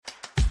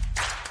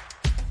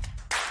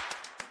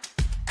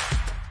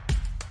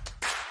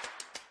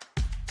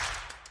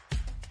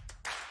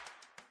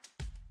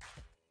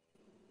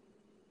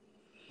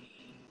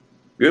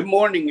Good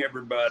morning,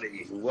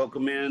 everybody.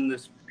 Welcome in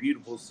this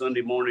beautiful Sunday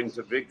morning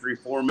to Victory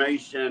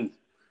Formation.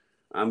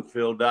 I'm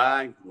Phil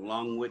Dye.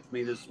 Along with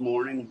me this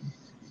morning,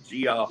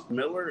 Geoff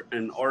Miller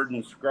and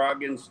Arden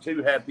Scroggins,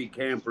 two happy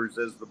campers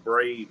as the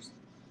Braves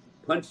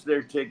punch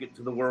their ticket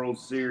to the World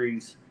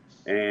Series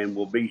and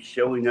will be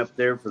showing up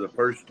there for the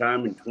first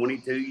time in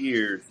 22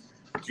 years.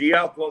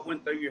 Geoff, what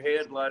went through your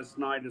head last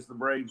night as the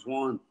Braves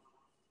won?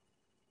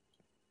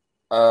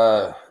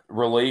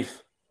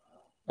 Relief.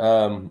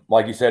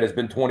 Like you said, it's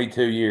been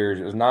 22 years.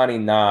 It was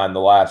 99 the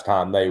last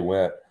time they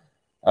went.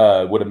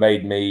 Would have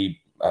made me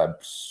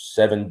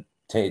 16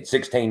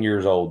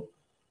 years old.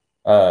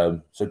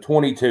 So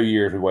 22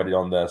 years we waited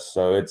on this.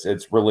 So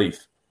it's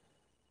relief.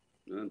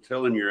 I'm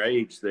telling your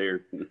age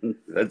there.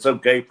 That's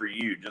okay for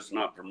you, just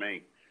not for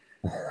me.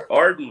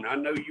 Arden, I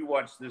know you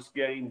watched this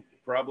game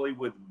probably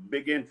with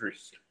big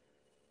interest.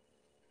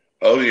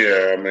 Oh,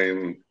 yeah.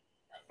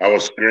 I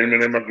was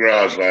screaming in my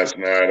garage last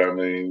night.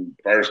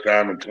 First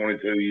time in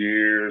 22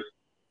 years.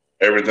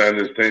 Everything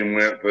this team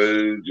went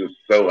through, just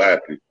so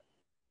happy.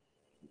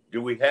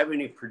 Do we have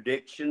any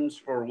predictions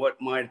for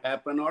what might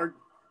happen, Arden?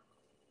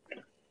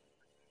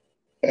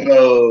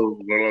 Oh,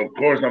 well, of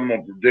course, I'm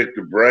going to predict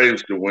the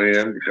Braves to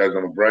win because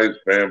I'm a Braves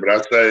fan, but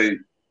I say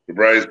the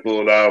Braves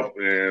pull it off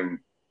in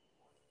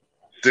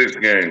 6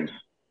 games.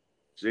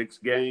 6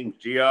 games.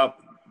 Geoff,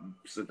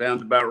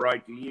 sounds about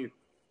right to you.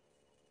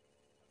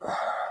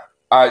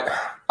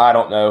 I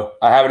don't know.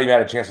 I haven't even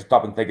had a chance to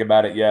stop and think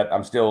about it yet.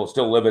 I'm still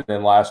living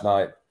in last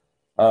night.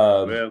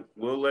 Well,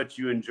 we'll let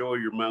you enjoy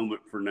your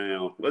moment for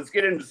now. Let's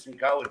get into some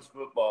college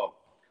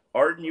football.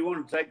 Arden, you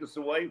want to take us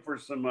away for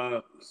some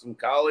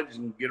college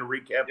and get a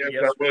recap?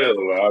 Yes, I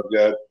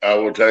will. I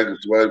will take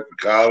us away for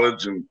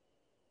college, and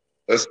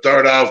let's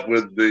start off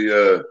with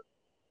the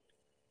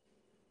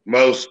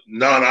most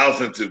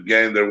non-offensive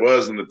game there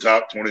was in the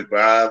top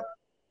 25.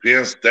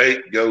 Penn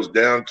State goes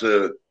down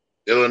to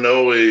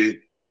Illinois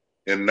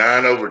in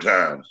 9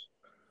 overtimes.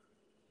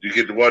 Did you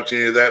get to watch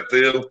any of that,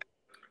 Phil?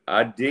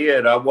 I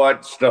did. I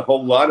watched a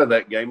whole lot of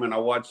that game, and I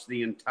watched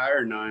the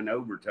entire 9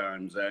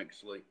 overtimes,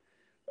 actually.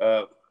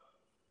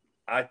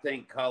 I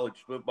think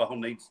college football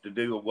needs to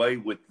do away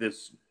with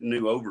this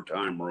new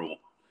overtime rule.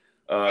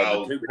 The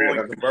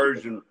 2-point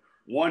conversion,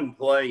 one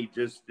play,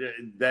 just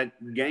that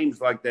games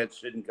like that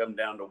shouldn't come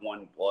down to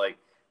one play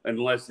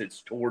unless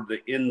it's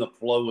in the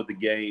flow of the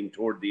game,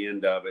 toward the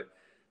end of it.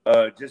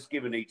 Just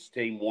giving each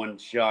team one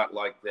shot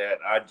like that,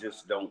 I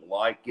just don't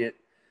like it.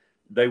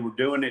 They were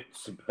doing it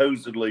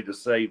supposedly to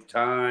save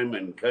time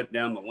and cut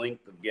down the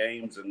length of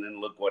games, and then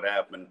look what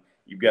happened.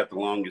 You've got the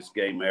longest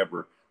game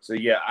ever. So,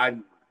 yeah,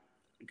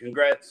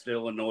 congrats to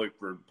Illinois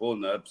for pulling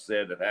the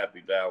upset at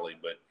Happy Valley,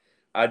 but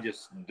I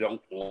just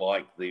don't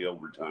like the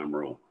overtime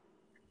rule.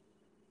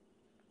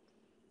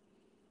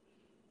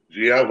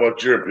 Gia,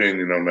 what's your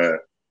opinion on that?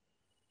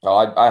 Oh,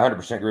 I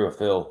 100% agree with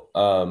Phil.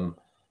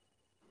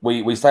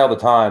 We say all the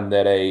time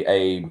that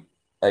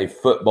a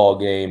football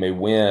game, a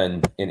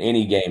win in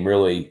any game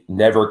really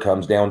never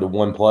comes down to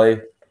one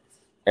play.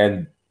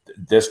 And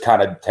this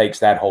kind of takes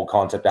that whole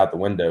concept out the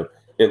window.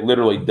 It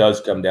literally does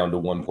come down to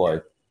one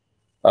play.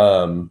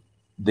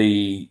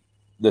 The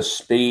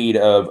speed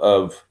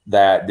of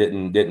that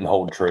didn't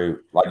hold true.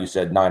 Like you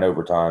said, 9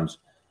 overtimes.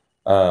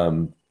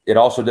 It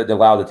also didn't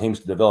allow the teams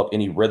to develop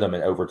any rhythm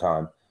in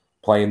overtime.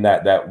 Playing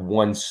that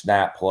one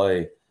snap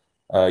play,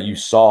 you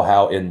saw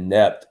how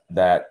inept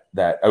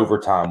that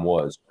overtime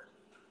was.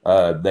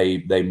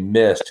 They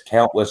missed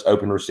countless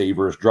open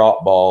receivers,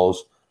 drop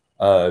balls.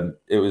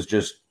 It was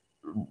just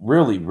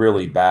really,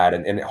 really bad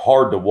and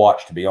hard to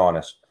watch, to be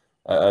honest.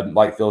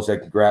 Like Phil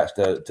said, congrats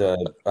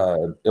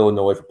to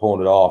Illinois for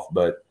pulling it off.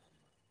 But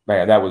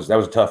man, that was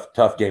a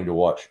tough game to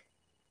watch.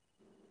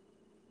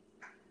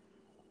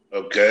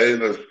 Okay,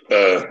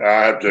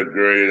 I have to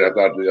agree. I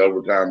thought the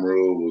overtime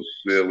rule was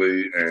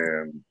silly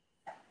and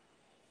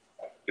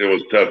it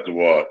was tough to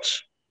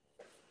watch.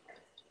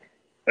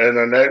 And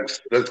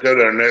let's go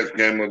to our next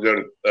game. We'll go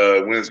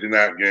to Wednesday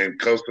night game.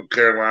 Coastal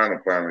Carolina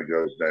finally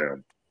goes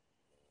down.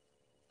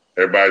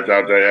 Everybody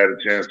thought they had a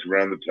chance to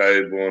run the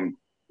table, and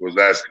a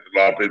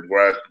lot of people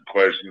were asking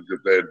questions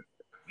if they'd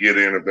get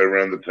in if they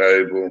run the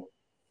table.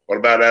 What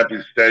about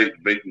Appy State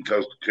beating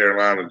Coastal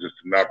Carolina just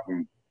to knock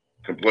them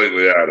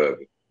completely out of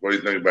it? What do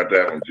you think about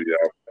that one, Gio?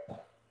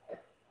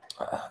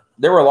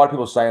 There were a lot of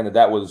people saying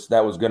that was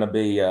going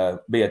to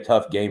be a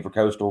tough game for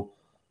Coastal.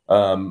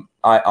 I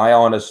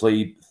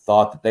honestly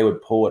thought that they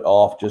would pull it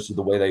off just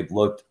the way they've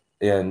looked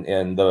in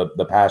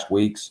the past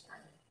weeks.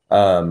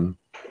 But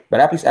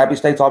Appy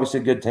State's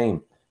obviously a good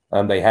team.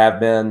 They have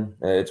been.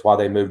 It's why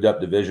they moved up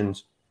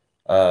divisions.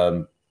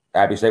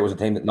 Appy State was a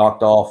team that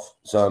knocked off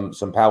some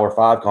Power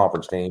 5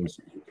 conference teams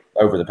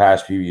over the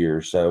past few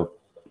years. So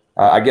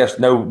I guess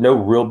no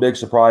real big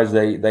surprise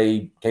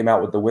they came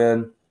out with the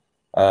win.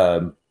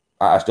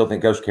 I still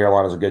think Coastal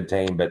Carolina is a good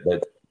team, but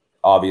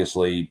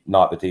obviously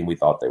not the team we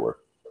thought they were.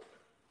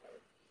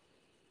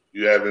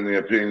 You have any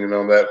opinion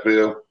on that,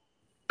 Phil?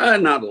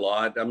 Not a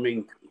lot. I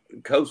mean,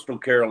 Coastal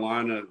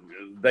Carolina,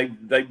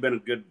 they've been a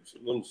good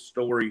little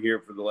story here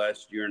for the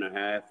last year and a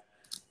half.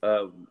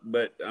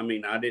 But, I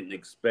mean, I didn't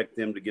expect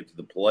them to get to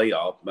the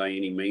playoff by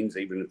any means,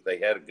 even if they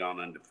had gone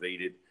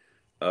undefeated.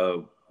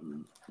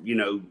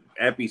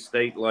 Appy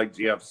State, like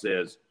Jeff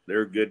says,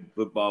 they're a good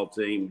football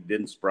team.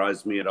 Didn't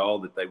surprise me at all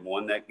that they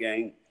won that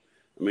game.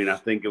 I mean, I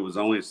think it was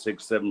only a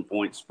 6-7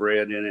 point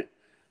spread in it.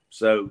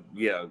 So,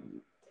 yeah,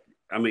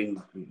 I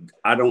mean,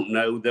 I don't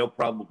know. They'll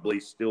probably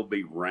still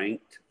be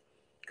ranked.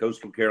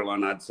 Coastal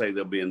Carolina, I'd say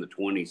they'll be in the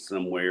 20s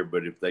somewhere,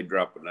 but if they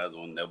drop another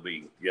one, they'll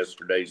be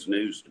yesterday's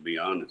news, to be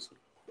honest.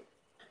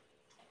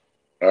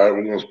 All right,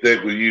 we're going to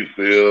stick with you,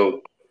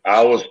 Phil.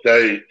 Iowa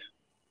State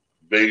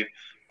beats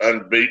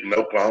unbeaten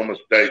Oklahoma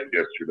State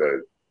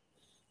yesterday.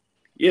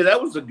 Yeah,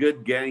 that was a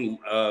good game.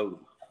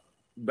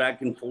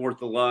 Back and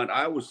forth a lot.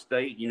 Iowa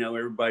State,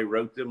 everybody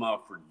wrote them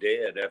off for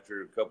dead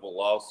after a couple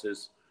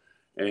losses.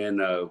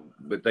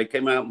 But they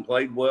came out and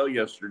played well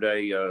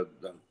yesterday.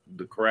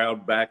 The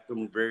crowd backed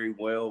them very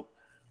well.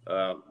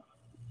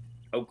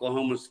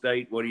 Oklahoma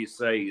State, what do you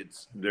say?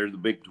 They're the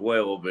Big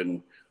 12,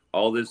 and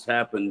all this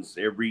happens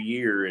every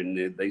year,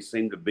 and they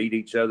seem to beat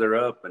each other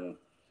up and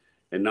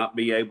not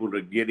be able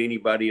to get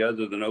anybody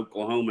other than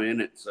Oklahoma in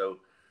it. So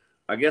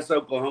I guess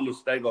Oklahoma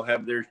State will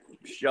have their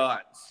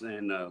shots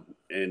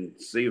and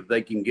see if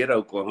they can get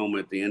Oklahoma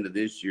at the end of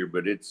this year.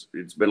 But it's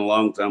been a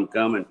long time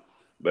coming.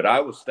 But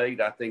Iowa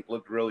State, I think,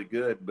 looked really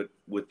good. But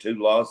with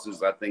 2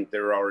 losses, I think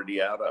they're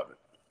already out of it.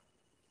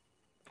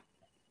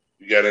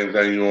 You got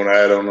anything you want to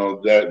add on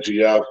that,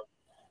 Geoff?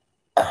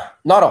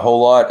 Not a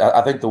whole lot.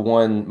 I think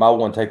my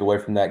one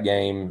takeaway from that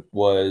game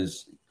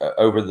was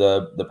over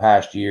the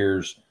past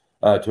years,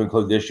 to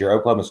include this year,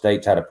 Oklahoma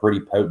State's had a pretty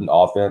potent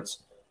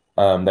offense.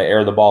 They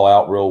air the ball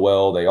out real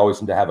well. They always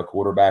seem to have a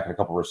quarterback and a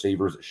couple of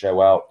receivers that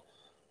show out.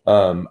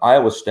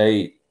 Iowa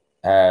State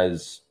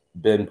has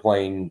been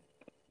playing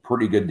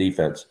pretty good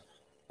defense.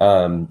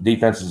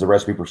 Defense is a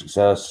recipe for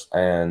success,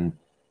 and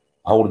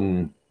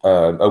holding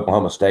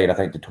Oklahoma State, I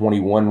think, to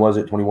 21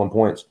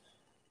 points.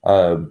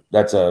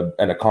 That's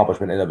an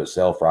accomplishment in and of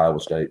itself for Iowa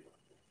State.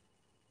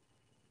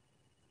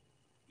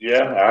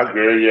 Yeah, I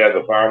agree. Yeah,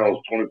 the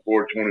finals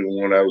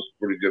 24-21. That was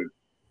a pretty good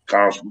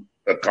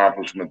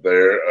accomplishment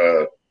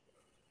there.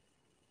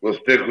 We'll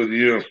stick with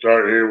you and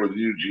start here with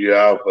you,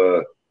 Geoff.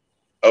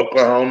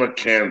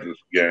 Oklahoma-Kansas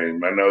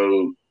game. I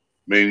know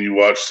me and you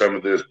watched some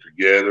of this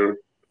together.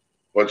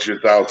 What's your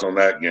thoughts on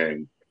that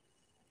game?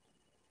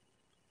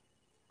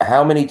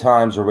 How many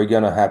times are we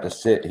going to have to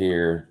sit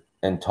here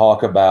and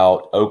talk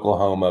about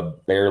Oklahoma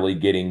barely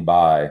getting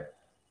by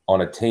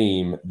on a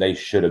team they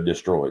should have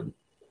destroyed?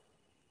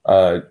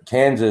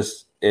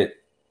 Kansas,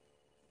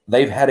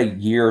 they've had a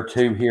year or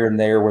two here and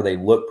there where they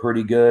look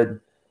pretty good.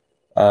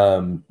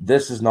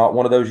 This is not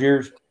one of those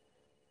years.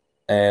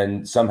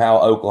 And somehow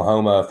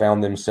Oklahoma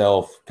found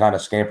themselves kind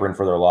of scampering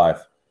for their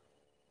life.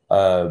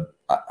 I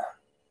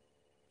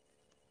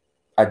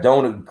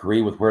don't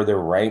agree with where they're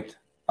ranked.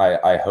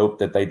 I hope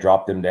that they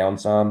drop them down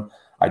some.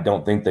 I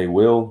don't think they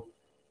will.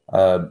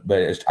 But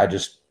I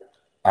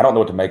don't know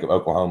what to make of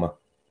Oklahoma.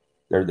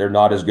 They're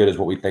not as good as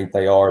what we think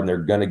they are, and they're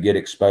going to get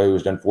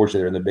exposed.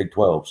 Unfortunately, they're in the Big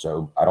 12,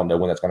 so I don't know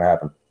when that's going to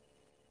happen.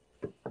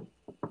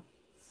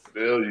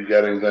 Bill, you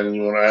got anything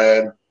you want to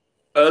add?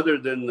 Other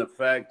than the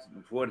fact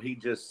of what he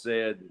just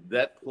said,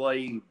 that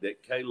play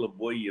that Caleb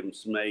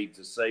Williams made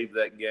to save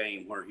that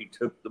game where he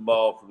took the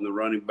ball from the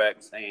running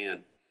back's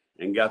hand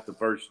and got the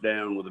first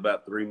down with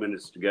about 3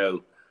 minutes to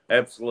go,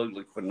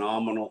 absolutely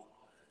phenomenal.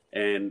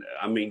 And,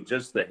 I mean,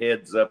 just the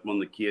heads up on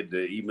the kid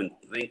to even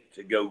think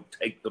to go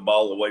take the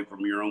ball away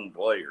from your own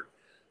player.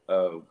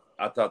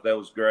 I thought that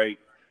was great.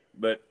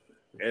 But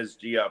as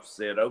Geoff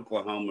said,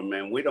 Oklahoma,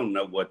 man, we don't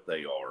know what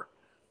they are.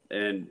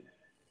 And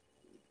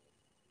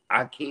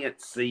I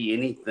can't see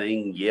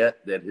anything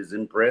yet that has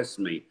impressed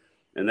me.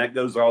 And that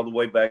goes all the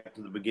way back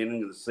to the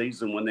beginning of the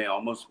season when they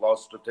almost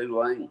lost to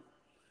Tulane.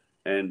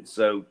 And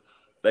so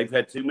they've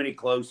had too many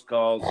close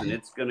calls, and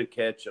it's going to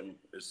catch them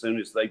as soon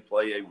as they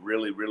play a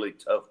really, really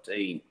tough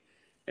team.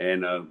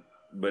 And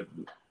but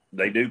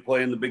they do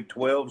play in the Big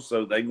 12,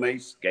 so they may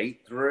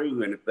skate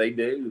through. And if they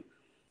do,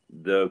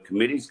 the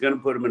committee's going to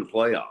put them in the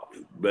playoff.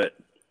 But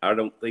I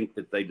don't think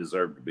that they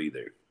deserve to be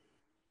there.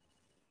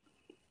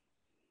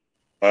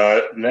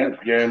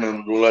 Next game,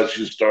 and we'll let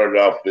you start it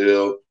off,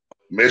 Bill.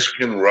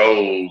 Michigan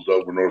rolls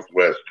over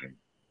Northwestern.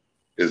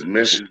 Is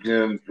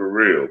Michigan for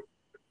real?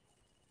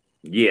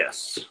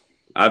 Yes.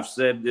 I've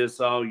said this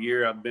all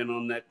year. I've been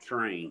on that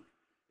train.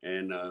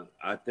 And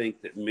I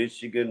think that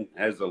Michigan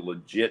has a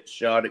legit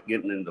shot at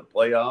getting into the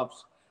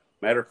playoffs.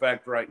 Matter of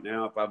fact, right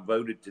now, if I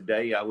voted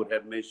today, I would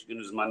have Michigan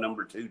as my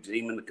number 2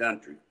 team in the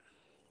country.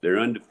 They're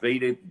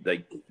undefeated.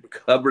 They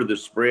cover the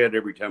spread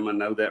every time. I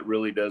know that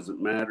really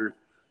doesn't matter.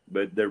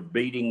 But they're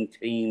beating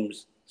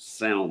teams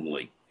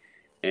soundly.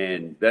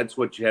 And that's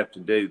what you have to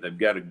do. They've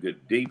got a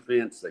good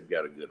defense. They've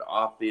got a good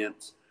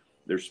offense.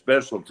 Their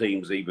special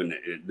teams even,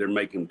 they're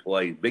making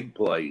plays, big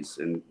plays,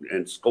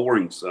 and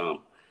scoring some.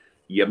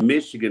 Yeah,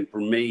 Michigan, for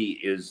me,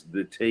 is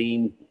the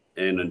team.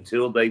 And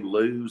until they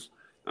lose,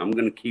 I'm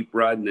going to keep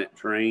riding that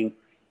train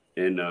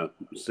and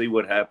see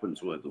what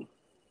happens with them.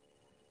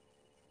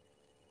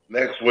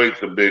 Next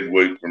week's a big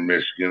week for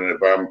Michigan.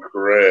 If I'm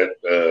correct,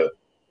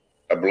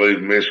 I believe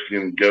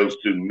Michigan goes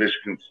to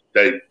Michigan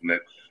State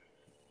next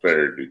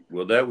Saturday.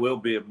 Well, that will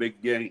be a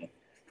big game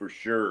for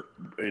sure.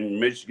 And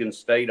Michigan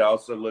State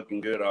also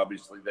looking good.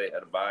 Obviously, they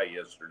had a bye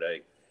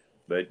yesterday.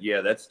 But, yeah,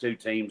 that's two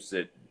teams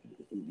that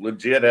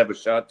legit have a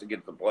shot to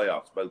get to the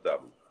playoffs, both of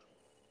them.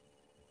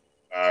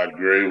 I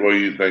agree. What do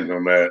you think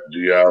on that,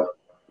 Gio?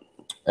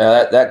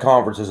 That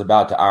conference is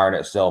about to iron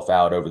itself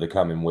out over the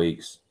coming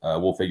weeks.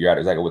 We'll figure out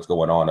exactly what's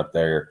going on up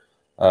there.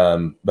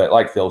 But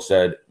like Phil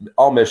said,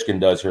 all Michigan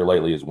does here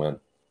lately is win.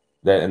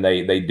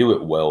 They do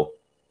it well.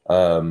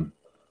 I'm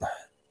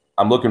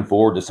looking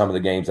forward to some of the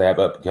games they have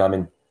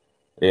upcoming.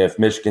 If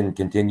Michigan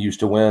continues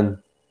to win,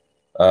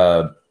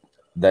 I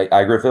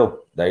agree with Phil.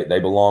 They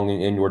belong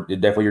in your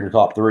definitely in your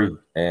top three,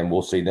 and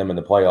we'll see them in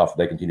the playoff if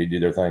they continue to do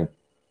their thing.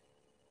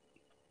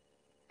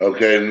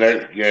 Okay,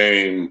 next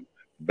game,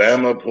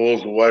 Bama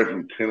pulls away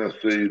from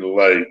Tennessee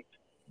late.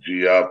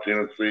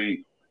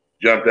 Tennessee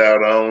jumped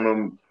out on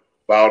them,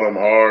 fought them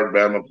hard.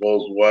 Bama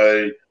pulls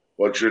away.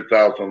 What's your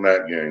thoughts on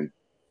that game?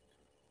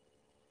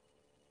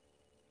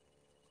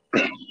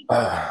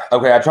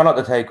 Okay, I try not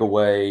to take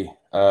away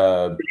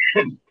a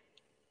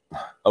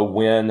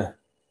win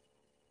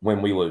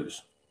when we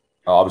lose.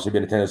 Obviously,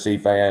 been a Tennessee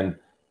fan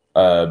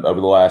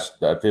over the last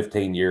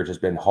 15 years. It's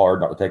been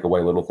hard not to take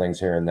away little things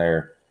here and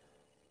there.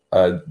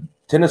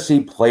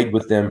 Tennessee played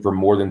with them for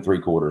more than 3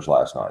 quarters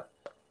last night.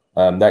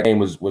 That game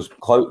was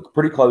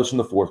pretty close in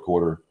the fourth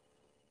quarter,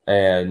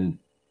 and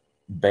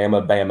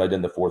Bama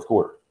in the fourth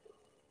quarter.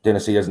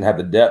 Tennessee doesn't have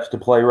the depth to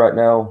play right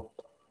now,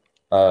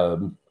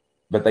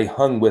 but they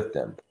hung with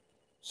them.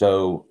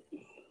 So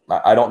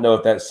I don't know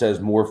if that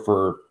says more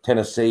for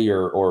Tennessee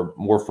or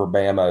more for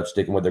Bama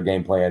sticking with their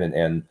game plan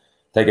and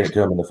taking it to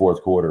them in the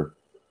fourth quarter.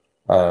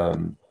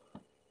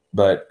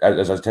 But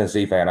as a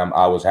Tennessee fan,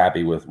 I was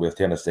happy with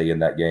Tennessee in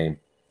that game.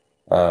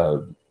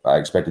 I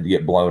expected to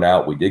get blown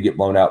out. We did get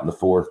blown out in the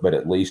fourth, but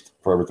at least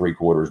for over 3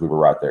 quarters, we were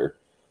right there.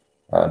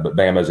 But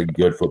Bama is a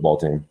good football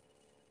team.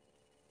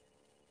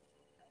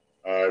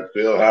 All right,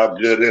 Phil, how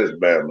good is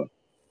Bama?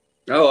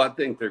 Oh, I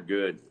think they're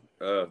good.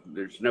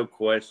 There's no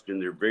question.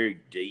 They're very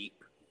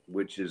deep,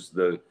 which is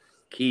the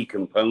key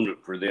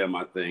component for them,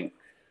 I think.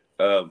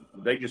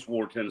 They just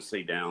wore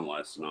Tennessee down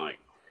last night.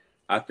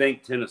 I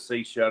think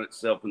Tennessee shot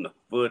itself in the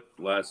foot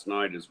last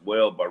night as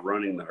well by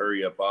running the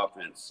hurry-up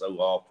offense so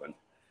often.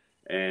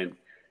 And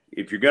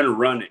if you're going to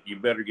run it, you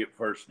better get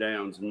first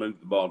downs and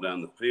move the ball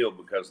down the field,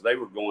 because they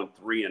were going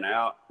 3 and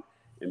out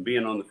and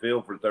being on the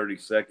field for 30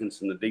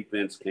 seconds, and the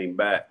defense came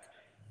back.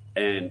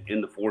 And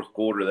in the fourth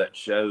quarter, that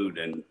showed.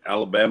 And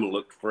Alabama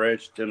looked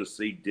fresh.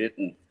 Tennessee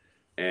didn't.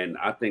 And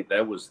I think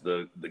that was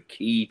the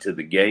key to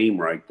the game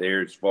right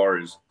there, as far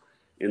as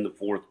in the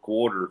fourth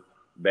quarter,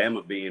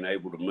 Bama being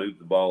able to move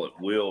the ball at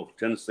will.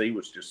 Tennessee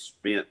was just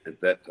spent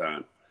at that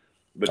time.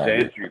 But to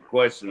answer your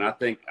question, I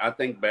think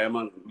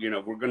Bama,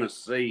 we're going to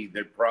see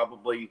they're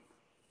possibly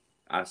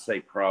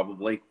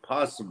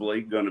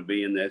going to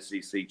be in the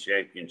SEC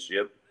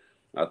championship.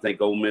 I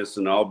think Ole Miss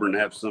and Auburn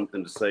have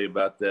something to say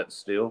about that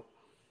still.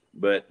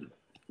 But,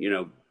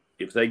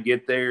 if they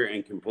get there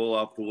and can pull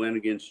off the win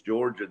against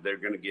Georgia, they're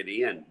going to get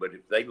in. But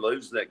if they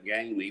lose that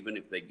game, even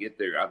if they get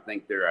there, I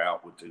think they're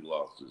out with 2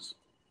 losses.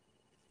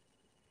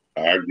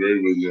 I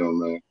agree with you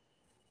on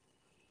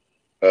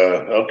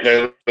that.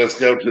 Okay, let's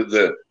go to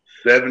the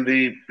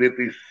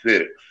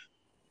 70-56.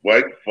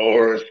 Wake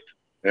Forest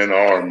and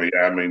Army.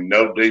 I mean,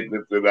 no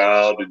defense at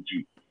all. Did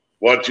you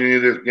watch any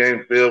of this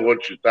game, Phil?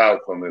 What's your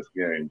thoughts on this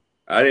game?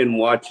 I didn't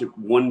watch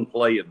one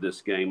play of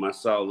this game. I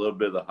saw a little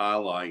bit of the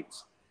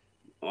highlights.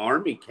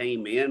 Army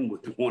came in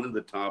with one of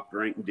the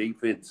top-ranked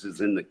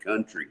defenses in the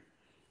country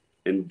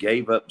and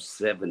gave up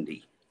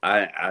 70.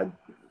 I'm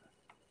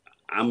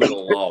at a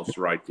loss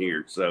right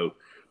here. So,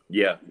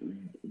 yeah,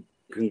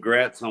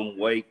 congrats on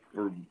Wake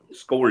for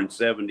scoring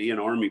 70 and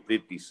Army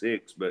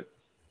 56. But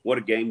what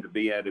a game to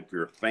be at if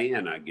you're a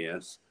fan, I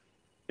guess.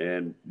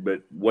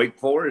 But Wake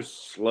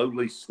Forest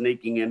slowly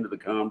sneaking into the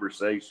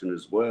conversation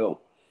as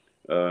well.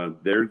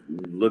 They're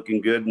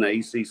looking good in the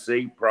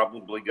ACC.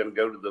 Probably going to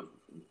go to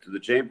the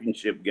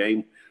championship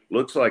game.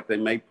 Looks like they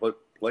may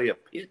play a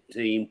Pitt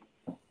team,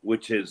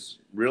 which has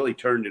really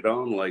turned it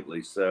on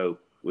lately. So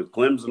with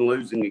Clemson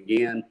losing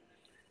again,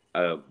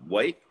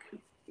 Wake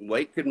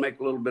could make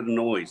a little bit of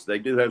noise. They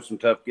do have some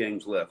tough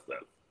games left,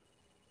 though.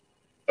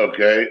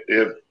 Okay,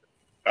 if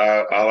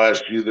I'll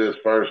ask you this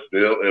first,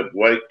 Phil. If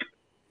Wake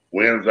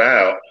wins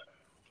out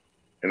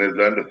and is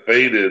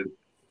undefeated,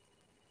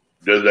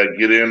 does that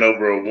get in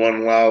over a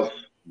 1-loss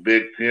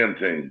Big Ten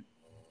team?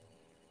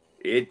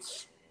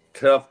 It's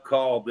tough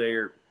call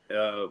there.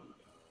 The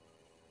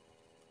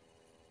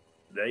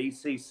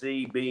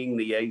ACC being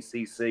the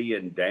ACC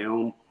and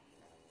down,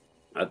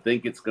 I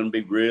think it's going to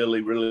be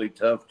really, really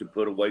tough to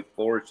put a Wake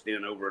Forest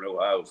in over at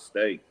Ohio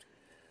State.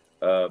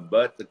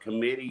 But the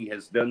committee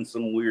has done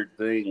some weird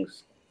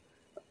things.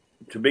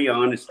 To be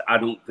honest, I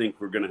don't think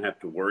we're going to have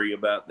to worry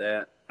about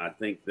that. I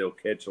think they'll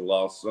catch a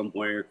loss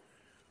somewhere.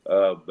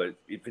 But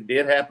if it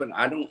did happen,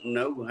 I don't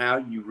know how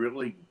you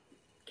really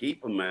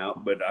keep them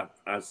out, but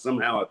I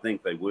somehow I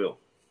think they will.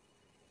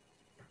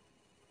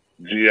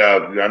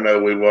 I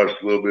know we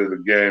watched a little bit of the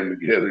game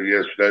together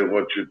yesterday.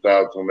 What's your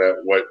thoughts on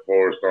that Wake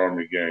Forest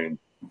Army game?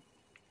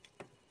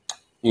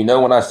 You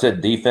know, when I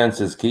said defense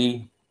is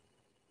key,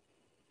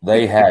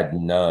 they had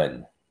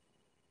none.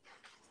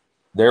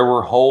 There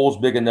were holes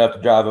big enough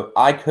to drive.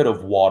 I could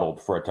have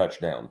waddled for a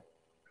touchdown.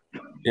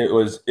 It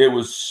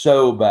was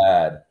so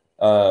bad.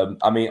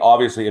 I mean,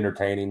 obviously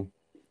entertaining,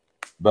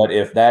 but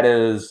if that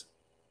is,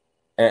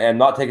 and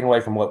not taking away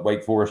from what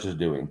Wake Forest is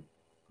doing,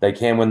 they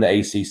can win the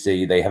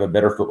ACC. They have a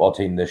better football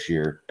team this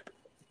year.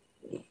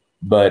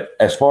 But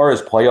as far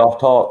as playoff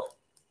talk,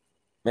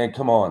 man,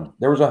 come on.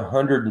 There was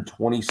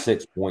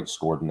 126 points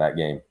scored in that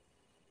game.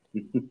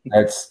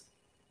 That's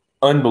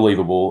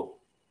unbelievable,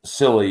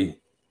 silly,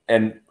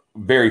 and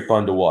very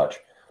fun to watch.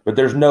 But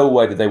there's no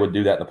way that they would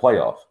do that in the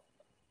playoff.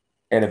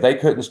 And if they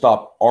couldn't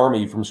stop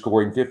Army from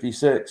scoring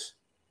 56,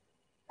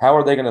 how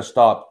are they going to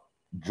stop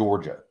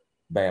Georgia,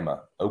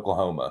 Bama,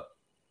 Oklahoma,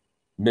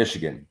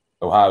 Michigan,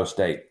 Ohio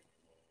State?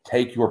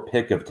 Take your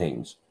pick of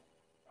teams.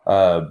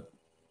 Again,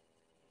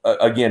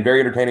 very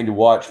entertaining to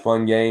watch,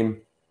 fun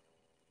game.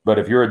 But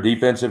if you're a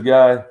defensive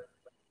guy,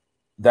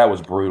 that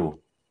was brutal.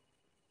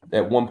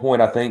 At one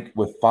point, I think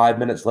with 5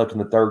 minutes left in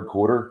the third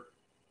quarter,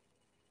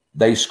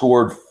 they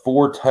scored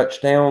 4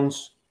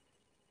 touchdowns,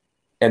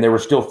 and there were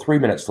still 3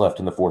 minutes left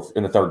in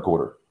the third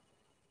quarter.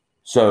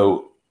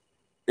 So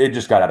it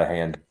just got out of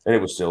hand, and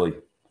it was silly.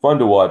 Fun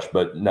to watch,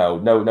 but no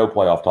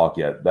playoff talk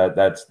yet.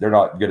 They're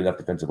not good enough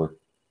defensively.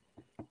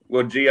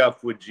 Well,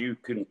 Geoff,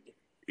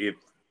 if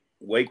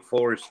Wake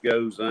Forest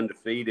goes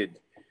undefeated,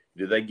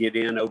 do they get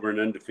in over an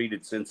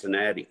undefeated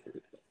Cincinnati?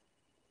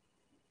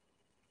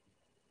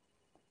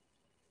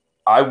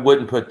 I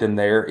wouldn't put them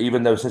there,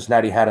 even though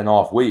Cincinnati had an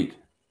off week.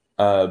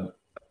 I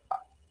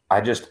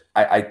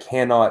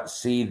cannot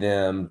see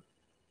them.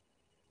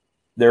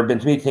 There have been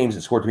too many teams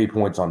that scored too many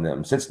points on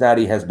them.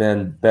 Cincinnati has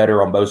been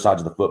better on both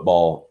sides of the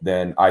football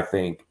than I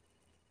think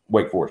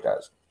Wake Forest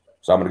has.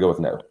 So I'm going to go with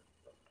no.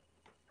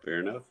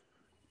 Fair enough.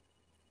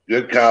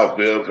 Good call,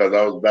 Phil, because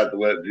I was about to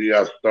let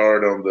Geoff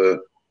start on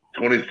the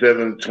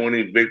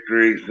 27-20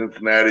 victory,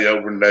 Cincinnati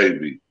over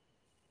Navy.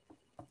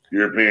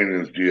 Your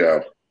opinions,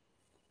 Geoff?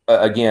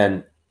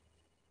 Again,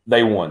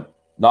 they won.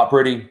 Not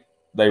pretty.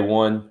 They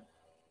won.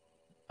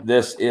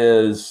 They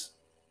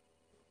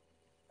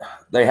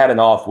had an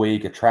off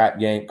week, a trap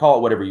game. Call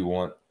it whatever you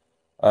want.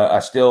 I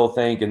still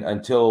think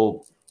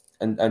until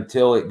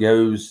it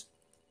goes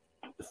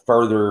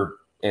further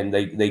and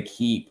they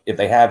keep, if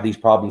they have these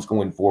problems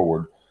going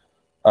forward,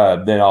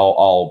 then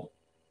I'll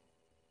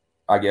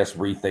I guess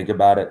rethink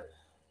about it.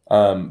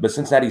 But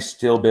Cincinnati's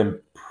still been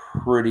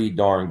pretty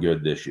darn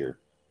good this year.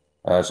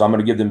 So I'm going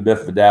to give them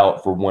benefit of the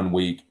doubt for 1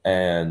 week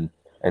and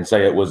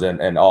say it was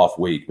an off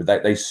week.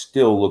 But they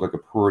still look like a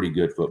pretty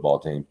good football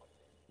team.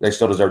 They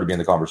still deserve to be in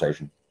the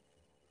conversation.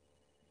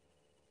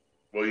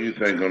 What do you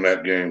think on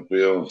that game,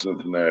 Phil, in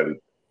Cincinnati?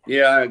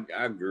 Yeah,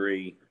 I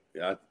agree.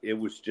 It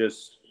was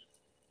just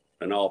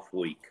an off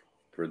week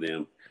for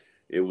them.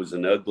 It was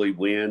an ugly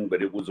win,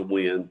 but it was a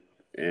win.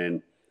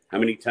 And how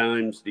many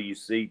times do you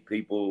see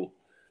people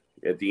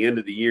at the end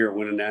of the year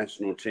win a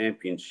national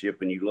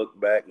championship and you look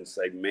back and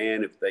say,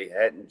 man, if they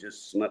hadn't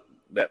just snuck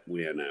that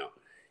win out?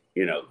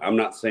 You know, I'm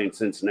not saying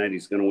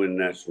Cincinnati's going to win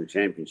a national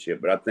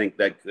championship, but I think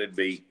that could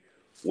be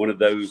one of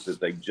those that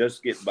they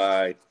just get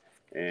by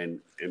and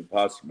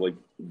possibly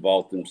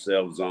vault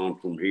themselves on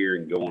from here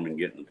and go on and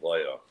get in the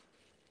playoff.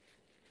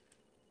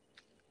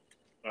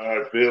 All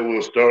right, Phil,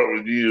 we'll start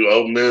with you.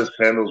 Ole Miss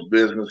handles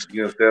business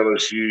against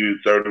LSU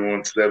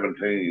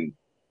 31-17.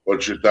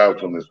 What's your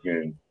thoughts on this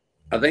game?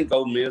 I think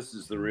Ole Miss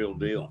is the real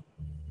deal.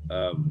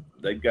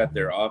 They've got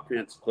their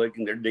offense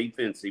clicking. Their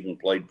defense even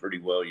played pretty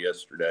well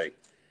yesterday.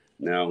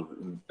 Now,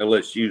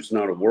 LSU's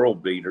not a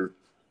world beater,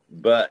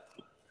 but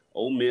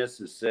Ole Miss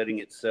is setting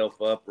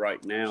itself up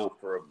right now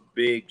for a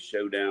big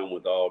showdown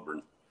with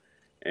Auburn.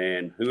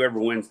 And whoever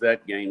wins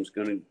that game is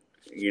going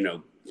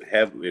to,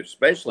 have,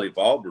 especially if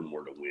Auburn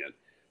were to win.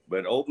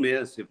 But Ole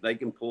Miss, if they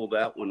can pull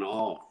that one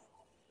off,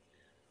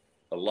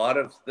 a lot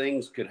of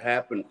things could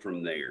happen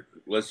from there.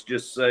 Let's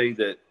just say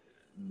that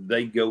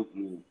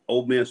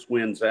Ole Miss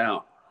wins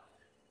out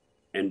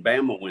and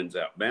Bama wins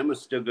out.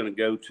 Bama's still going to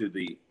go to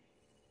the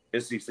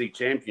SEC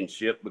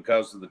championship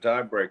because of the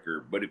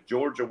tiebreaker. But if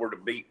Georgia were to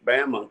beat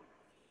Bama,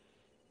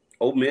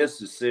 Ole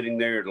Miss is sitting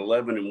there at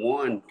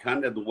 11-1,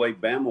 kind of the way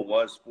Bama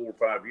was 4 or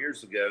 5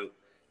 years ago.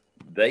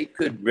 They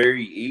could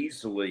very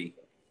easily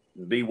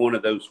be one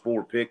of those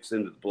 4 picks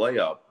into the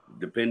playoff,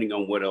 depending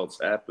on what else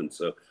happens.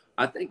 So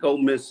I think Ole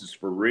Miss is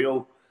for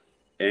real,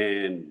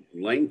 and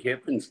Lane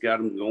Kiffin's got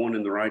them going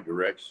in the right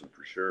direction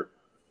for sure.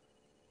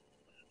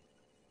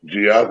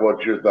 Geoff,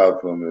 what's your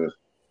thoughts on this?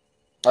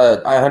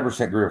 I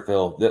 100% agree with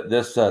Phil.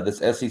 This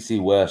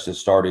SEC West is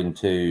starting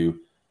to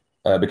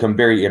become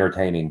very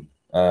entertaining.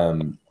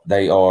 You've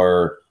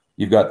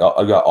got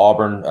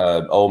Auburn,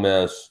 Ole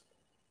Miss,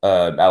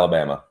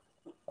 Alabama.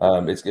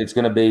 It's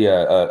going to be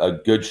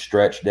a good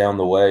stretch down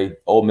the way.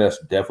 Ole Miss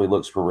definitely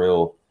looks for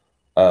real.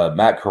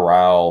 Matt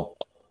Corral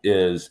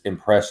is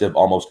impressive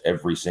almost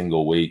every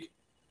single week.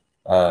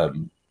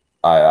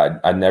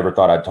 I never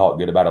thought I'd talk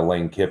good about a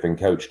Lane Kiffin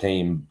coach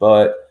team,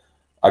 but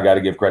I got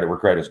to give credit where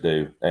credit's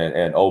due.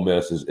 And Ole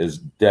Miss is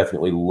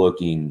definitely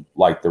looking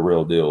like the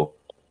real deal.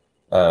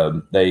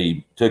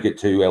 They took it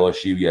to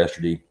LSU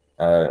yesterday.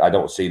 I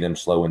don't see them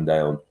slowing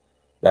down.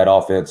 That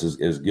offense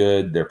is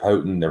good. They're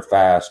potent. They're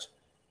fast,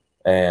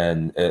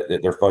 and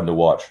they're fun to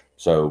watch.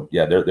 So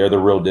yeah, they're the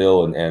real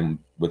deal. And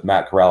with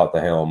Matt Corral at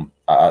the helm,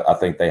 I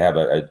think they have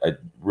a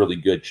really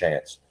good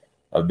chance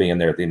of being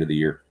there at the end of the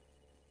year.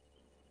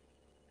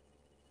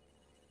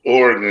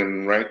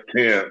 Oregon ranked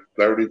 10th,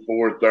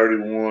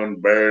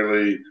 34-31,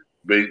 barely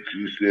beats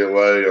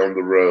UCLA on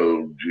the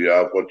road.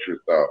 Geoff, what's your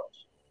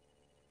thoughts?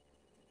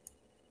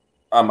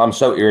 I'm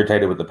so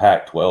irritated with the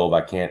Pac-12. I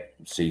can't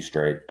see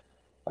straight.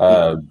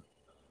 I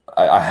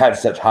had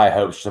such high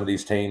hopes for some of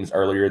these teams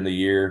earlier in the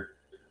year.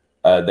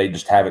 They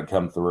just haven't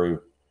come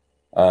through.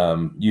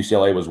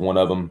 UCLA was one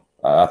of them.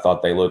 I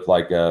thought they looked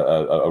like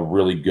a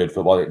really good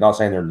football. Not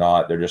saying they're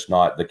not. They're just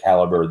not the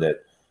caliber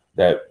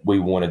that we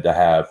wanted to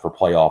have for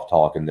playoff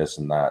talk and this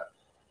and that.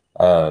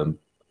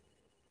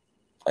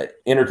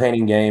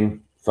 Entertaining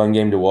game, fun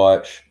game to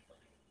watch.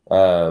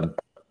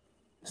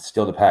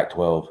 Still the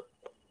Pac-12.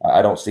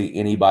 I don't see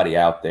anybody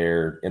out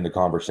there in the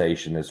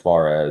conversation as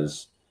far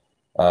as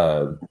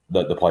the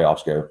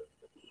playoffs go.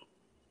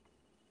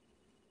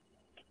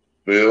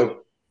 Phil,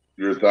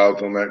 your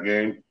thoughts on that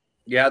game?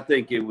 Yeah, I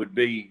think it would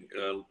be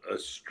a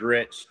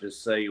stretch to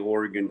say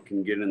Oregon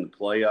can get in the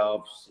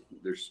playoffs.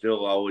 There's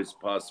still always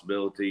a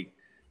possibility.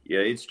 Yeah,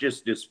 it's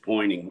just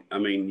disappointing. I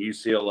mean,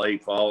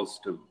 UCLA falls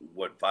to,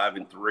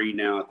 5-3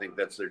 now? I think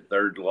that's their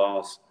third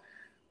loss.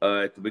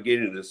 At the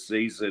beginning of the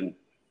season,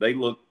 they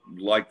looked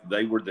like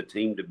they were the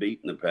team to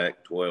beat in the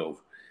Pac-12.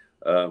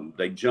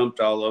 They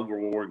jumped all over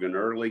Oregon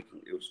early.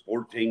 It was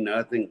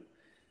 14-0.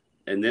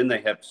 And then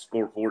they have to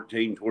score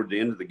 14 toward the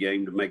end of the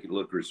game to make it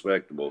look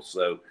respectable.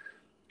 So,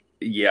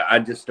 yeah, I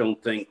just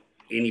don't think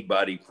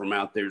anybody from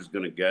out there is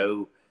going to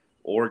go.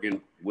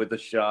 Oregon with a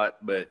shot,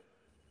 but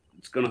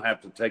it's going to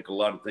have to take a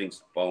lot of things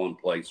to fall in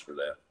place for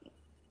that.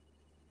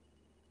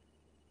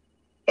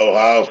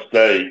 Ohio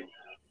State,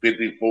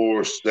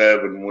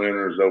 54-7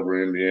 winners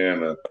over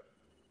Indiana.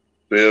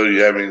 Phil,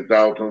 you have any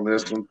thoughts on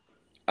this one?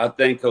 I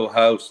think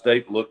Ohio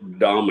State looked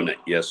dominant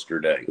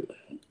yesterday.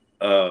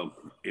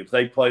 If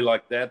they play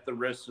like that the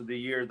rest of the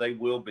year, they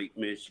will beat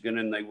Michigan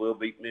and they will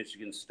beat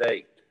Michigan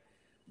State.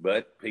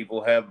 But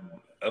people have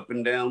up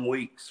and down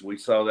weeks. We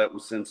saw that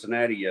with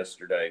Cincinnati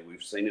yesterday.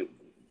 We've seen it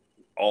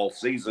all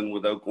season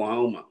with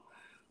Oklahoma.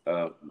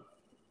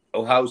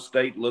 Ohio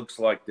State looks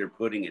like they're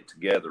putting it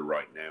together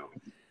right now.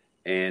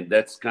 And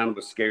that's kind of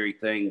a scary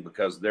thing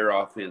because their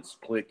offense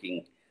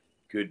clicking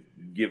could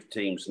give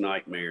teams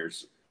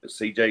nightmares.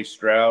 C.J.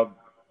 Stroud,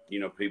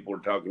 people are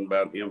talking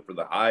about him for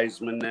the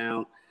Heisman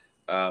now.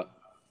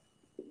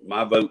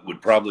 My vote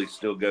would probably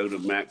still go to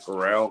Matt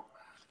Corral.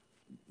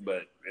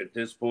 But at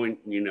this point,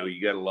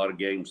 you got a lot of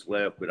games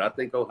left. But I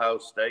think Ohio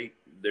State,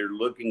 they're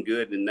looking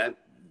good in that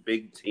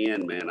Big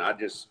Ten, man.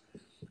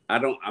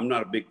 I'm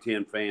not a Big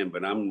Ten fan,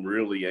 but I'm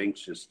really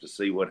anxious to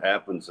see what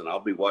happens. And I'll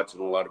be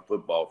watching a lot of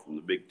football from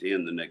the Big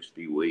Ten the next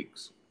few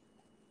weeks.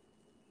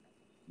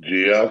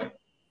 Geoff?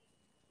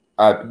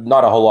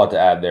 Not a whole lot to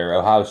add there.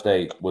 Ohio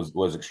State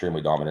was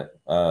extremely dominant.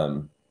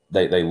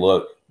 They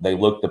look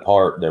the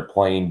part. They're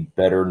playing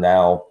better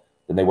now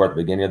than they were at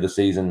the beginning of the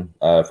season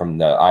from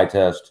the eye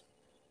test.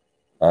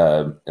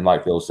 And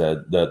like Phil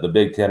said, the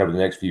Big Ten over the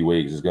next few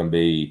weeks is going to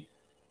be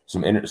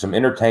some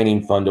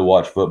entertaining, fun to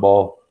watch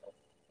football.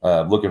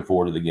 Looking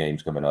forward to the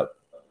games coming up.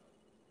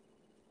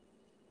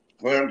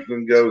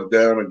 Clemson goes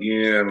down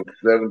again,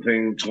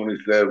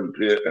 17-27.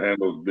 Pitt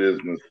handles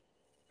business.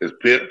 Is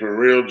Pitt for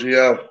real,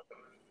 Geoff?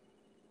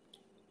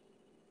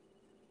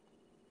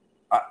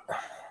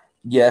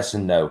 Yes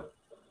and no.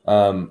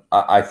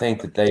 I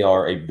think that they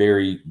are a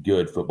very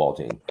good football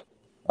team.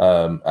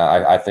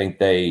 I think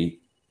they're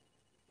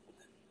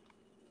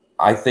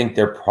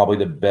probably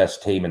the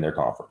best team in their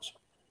conference.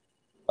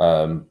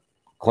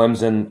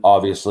 Clemson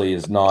obviously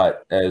is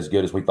not as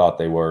good as we thought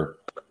they were.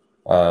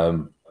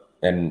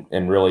 And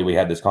really we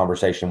had this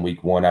conversation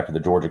week one after the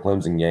Georgia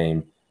Clemson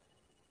game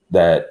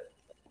that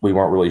we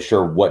weren't really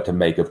sure what to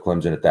make of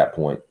Clemson at that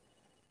point.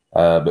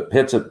 But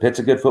Pitt's a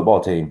good football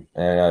team,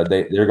 and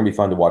they're going to be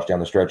fun to watch down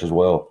the stretch as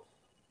well.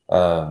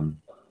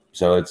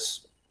 So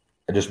it's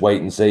just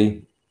wait and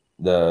see.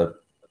 They're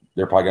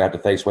probably going to have to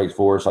face Wake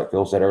Forest, like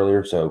Phil said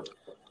earlier. So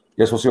I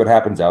guess we'll see what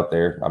happens out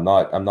there. I'm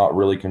not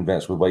really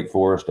convinced with Wake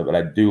Forest, but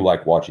I do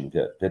like watching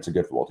Pitt. Pitt's a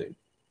good football team.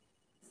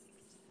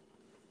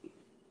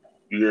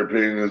 Your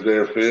opinion is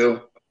there,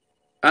 Phil?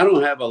 I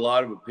don't have a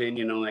lot of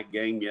opinion on that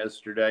game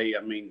yesterday.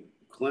 I mean,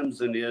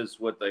 Clemson is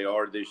what they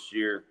are this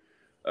year.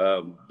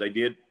 They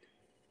did.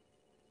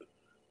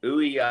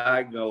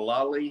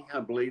 Uiagalali, I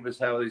believe is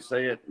how they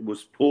say it,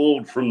 was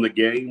pulled from the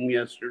game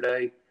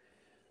yesterday.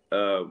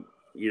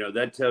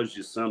 That tells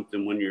you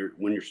something when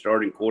you're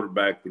starting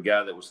quarterback, the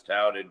guy that was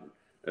touted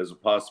as a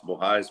possible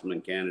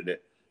Heisman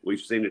candidate. We've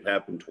seen it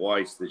happen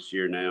twice this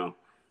year now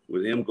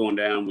with him going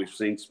down, we've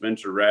seen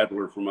Spencer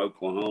Rattler from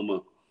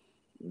Oklahoma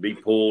be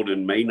pulled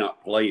and may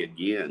not play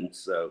again.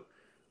 So,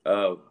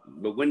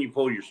 but when you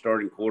pull your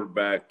starting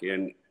quarterback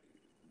and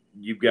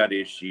you've got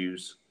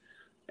issues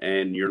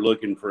and you're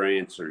looking for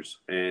answers,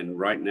 and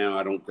right now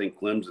I don't think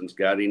Clemson's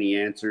got any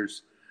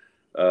answers.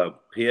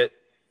 Pitt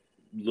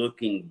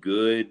looking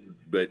good,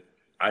 but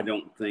I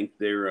don't think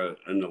they're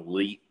an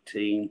elite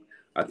team.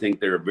 I think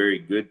they're a very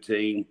good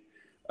team.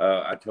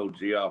 I told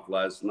Geoff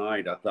last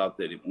night, I thought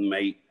that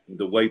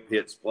the way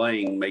Pitt's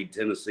playing made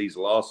Tennessee's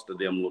loss to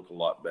them look a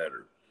lot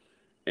better.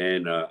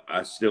 And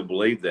I still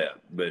believe that.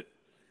 But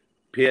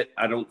Pitt,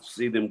 I don't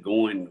see them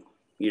going,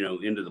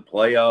 into the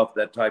playoff,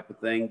 that type of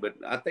thing. But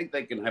I think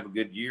they can have a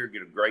good year,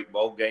 get a great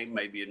bowl game,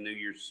 maybe a New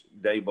Year's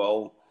Day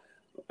bowl.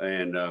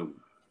 And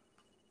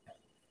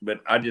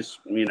but I just,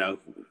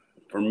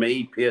 for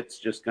me, Pitt's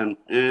just kind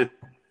of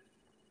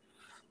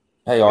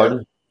Hey,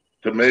 Arden.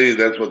 To me,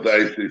 that's what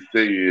the ACC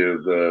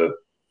is.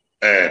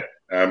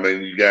 I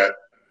mean,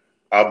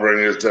 I'll bring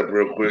this up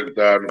real quick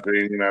without an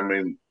opinion. I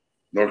mean,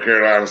 North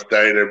Carolina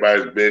State,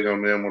 everybody's big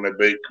on them when they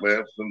beat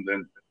Clemson.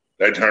 Then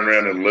they turn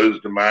around and lose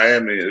to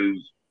Miami,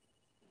 who's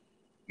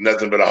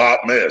nothing but a hot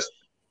mess.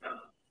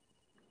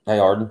 Hey,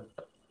 Arden.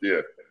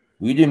 Yeah.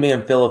 Will you do me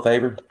and Phil a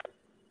favor?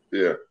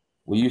 Yeah.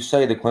 Will you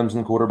say the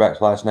Clemson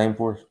quarterback's last name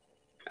for us?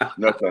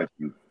 No, thank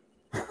you.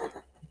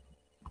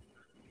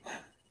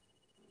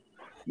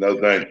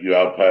 No, thank you.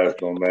 I'll pass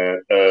on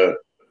that.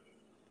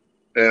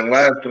 And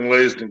last and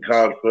least in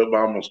college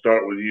football, I'm going to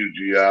start with you,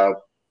 Geoff.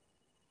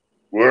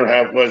 We're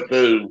halfway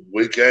through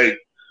week 8.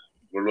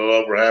 We're a little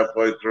over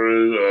halfway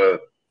through.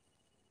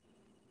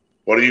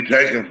 What are you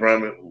taking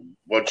from it?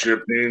 What's your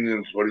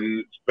opinions? What do you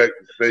expect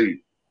to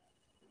see?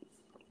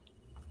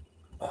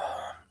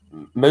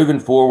 Moving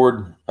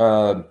forward,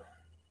 I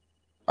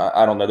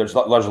don't know. There's a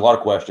lot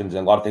of questions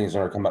and a lot of things that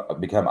are going to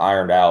become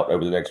ironed out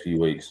over the next few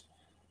weeks.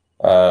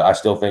 I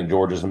still think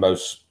Georgia's the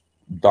most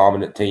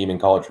dominant team in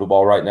college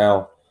football right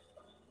now.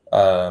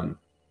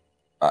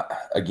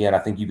 Again, I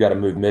think you've got to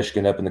move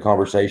Michigan up in the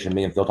conversation.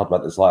 Me and Phil talked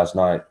about this last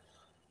night.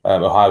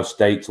 Ohio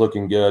State's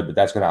looking good, but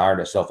that's going to iron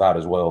itself out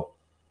as well.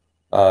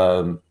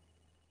 I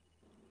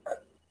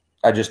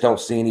just don't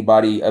see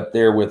anybody up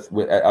there with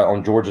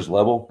on Georgia's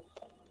level,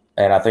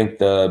 and I think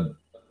the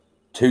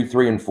 2,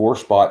 3, and 4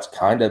 spots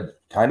kind of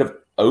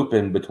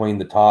open between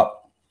the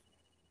top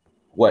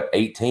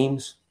 8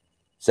 teams,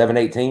 7,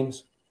 8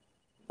 teams.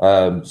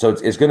 So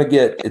it's going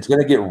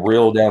to get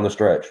real down the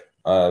stretch.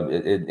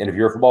 And if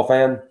you're a football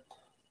fan,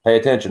 pay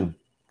attention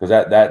because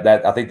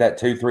that I think that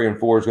 2, 3, and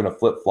 4 is going to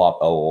flip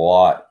flop a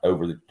lot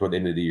toward the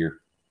end of the year.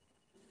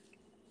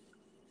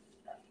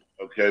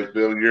 Okay,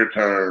 Phil, your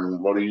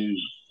turn. What do you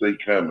see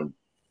coming?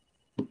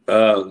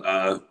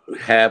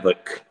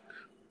 Havoc.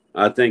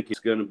 I think it's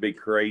going to be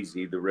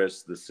crazy the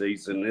rest of the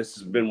season. This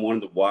has been one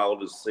of the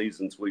wildest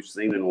seasons we've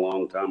seen in a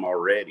long time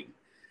already.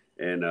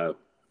 And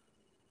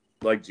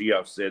like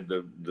Geoff said,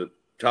 the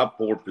top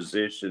 4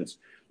 positions,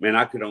 man,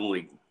 I could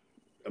only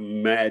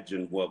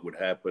imagine what would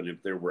happen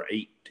if there were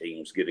 8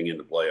 teams getting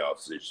into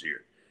playoffs this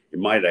year. It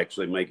might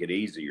actually make it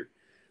easier.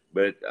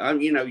 But,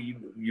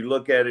 you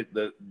look at it,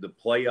 the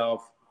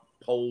playoff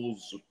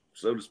polls,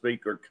 so to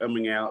speak, are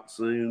coming out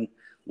soon.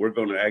 We're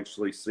going to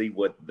actually see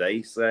what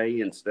they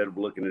say instead of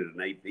looking at an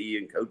AP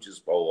and coaches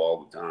poll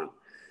all the time.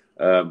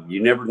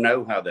 You never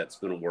know how that's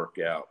going to work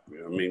out.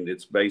 I mean,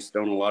 it's based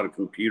on a lot of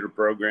computer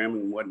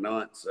programming and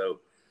whatnot.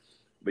 So,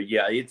 but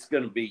yeah, it's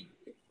going to be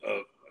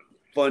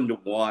fun to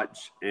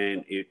watch.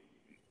 And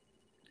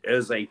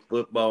as a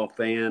football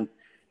fan,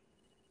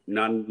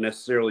 not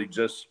necessarily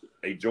just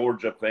a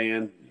Georgia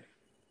fan,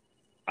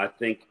 I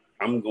think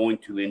I'm going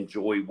to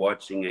enjoy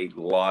watching a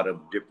lot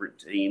of different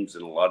teams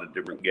and a lot of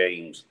different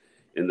games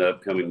in the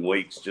upcoming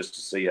weeks just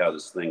to see how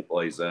this thing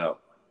plays out.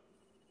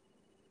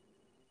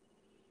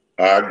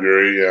 I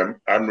agree.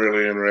 I'm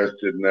really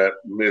interested in that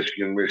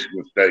Michigan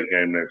State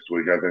game next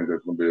week. I think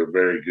that's going to be a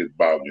very good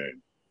ball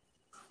game.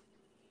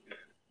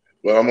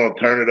 Well, I'm going to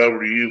turn it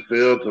over to you,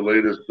 Phil, to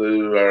lead us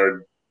through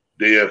our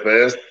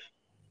DFS.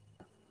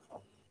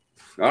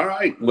 All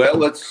right. Well,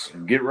 let's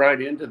get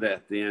right into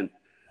that then.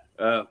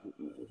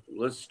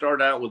 Let's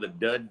start out with a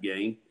dud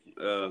game.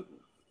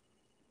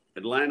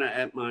 Atlanta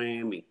at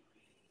Miami.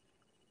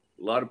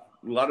 A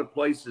lot of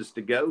places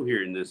to go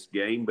here in this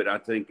game, but I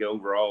think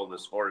overall,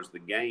 as far as the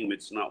game,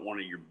 it's not one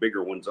of your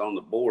bigger ones on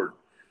the board.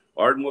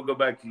 Arden, we'll go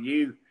back to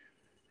you.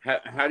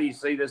 How do you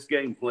see this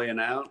game playing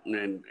out,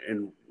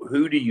 and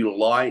who do you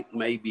like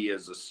maybe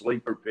as a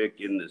sleeper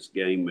pick in this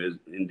game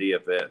in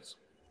DFS?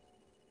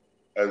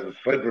 As a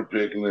sleeper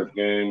pick in this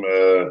game,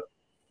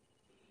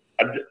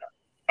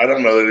 I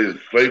don't know that he's a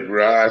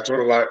sleeper. I sort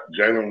of like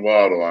Jalen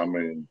Waddle. I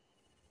mean,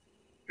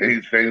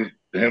 he seems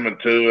him and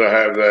Tua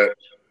have that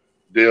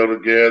deal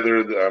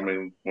together. I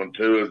mean, when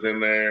Tua's in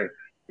there,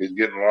 he's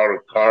getting a lot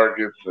of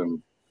targets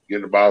and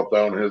getting the ball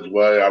thrown his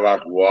way. I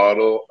like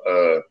Waddle.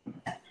 I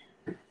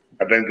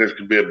think this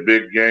could be a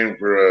big game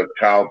for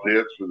Kyle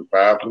Pitts for the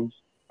Falcons.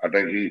 I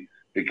think he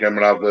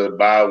coming off the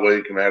bye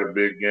week and had a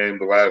big game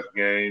the last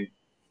game.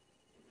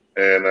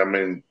 And, I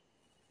mean,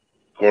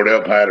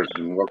 Cordell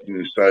Patterson, what can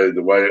you say?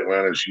 The way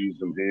Atlanta's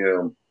using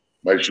him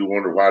makes you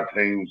wonder why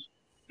teams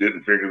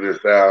didn't figure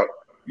this out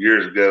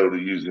years ago to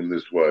use him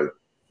this way.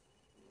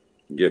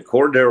 Yeah,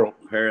 Cordell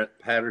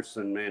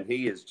Patterson, man,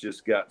 he has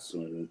just got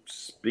some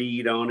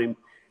speed on him.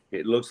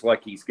 It looks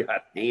like he's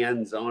got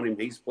hands on him.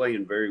 He's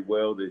playing very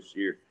well this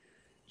year.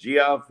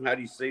 Geoff, how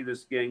do you see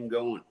this game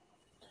going?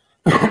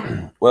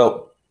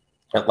 Well,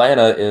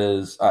 Atlanta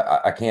is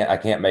I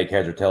can't make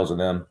heads or tails of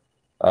them.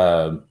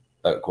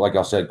 Like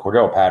I said,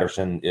 Cordell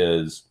Patterson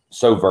is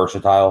so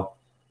versatile.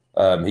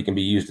 He can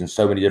be used in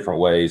so many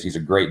different ways. He's a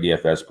great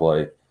DFS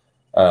play.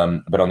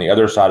 But on the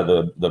other side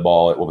of the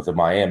ball with the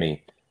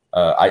Miami,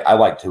 I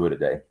like Tua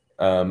today.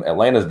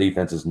 Atlanta's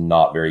defense is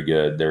not very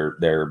good.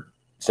 Their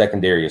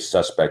secondary is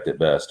suspect at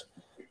best.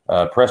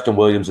 Preston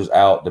Williams is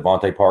out.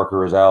 Devontae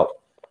Parker is out.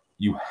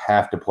 You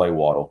have to play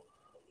Waddle.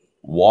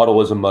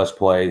 Waddle is a must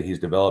play. He's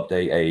developed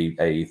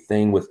a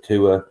thing with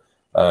Tua.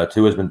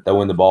 Tua's been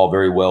throwing the ball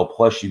very well.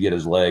 Plus, you get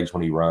his legs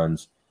when he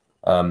runs.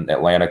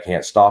 Atlanta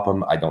can't stop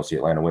him. I don't see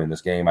Atlanta winning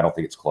this game. I don't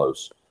think it's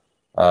close.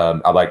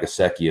 I like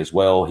Gesicki as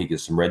well. He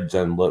gets some red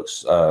zone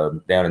looks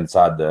down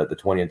inside the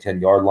 20 and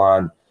 10-yard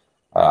line.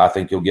 I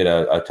think you'll get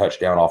a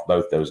touchdown off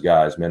both those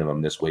guys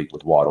minimum this week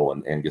with Waddle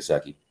and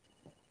Gesicki.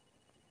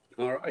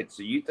 All right.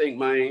 So you think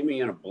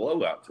Miami in a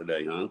blowout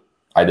today, huh?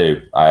 I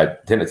do.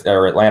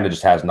 Atlanta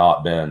just has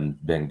not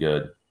been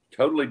good.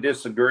 Totally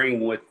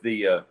disagreeing with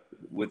the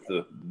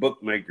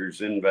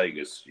bookmakers in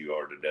Vegas. You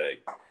are today.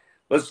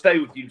 Let's stay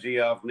with you,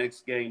 Geoff.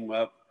 Next game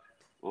up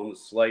on the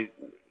slate.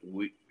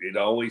 It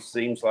always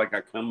seems like I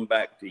come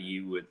back to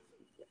you with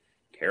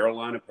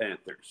Carolina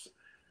Panthers.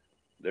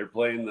 They're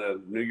playing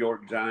the New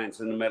York Giants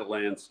in the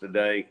Meadowlands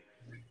today.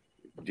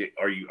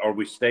 Are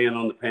we staying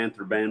on the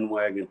Panther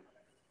bandwagon?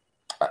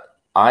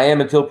 I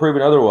am until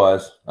proven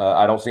otherwise.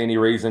 I don't see any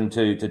reason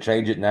to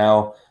change it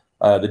now.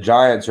 The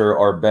Giants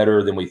are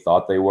better than we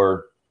thought they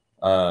were.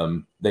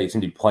 They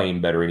seem to be playing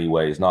better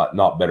anyways,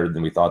 not better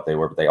than we thought they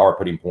were, but they are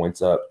putting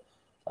points up.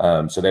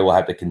 So they will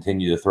have to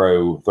continue to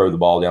throw the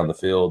ball down the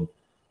field.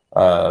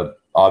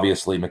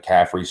 Obviously,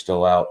 McCaffrey's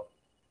still out.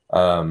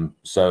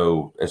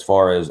 So as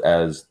far as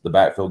the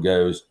backfield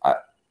goes,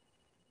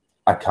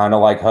 I kind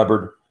of like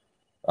Hubbard.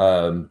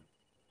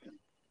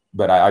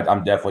 But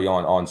I'm definitely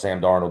on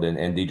Sam Darnold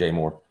and DJ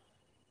Moore.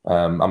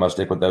 I'm going to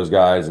stick with those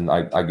guys, and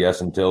I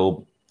guess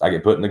until I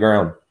get put in the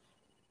ground.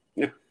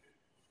 Yeah.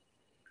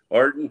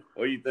 Arden,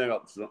 what do you think?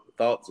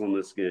 Thoughts on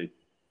this game?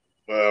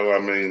 Well, I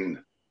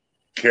mean,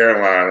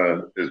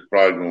 Carolina is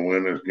probably going to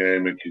win this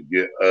game. It could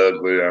get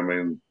ugly. I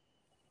mean,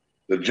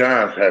 the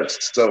Giants have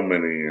so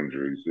many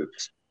injuries.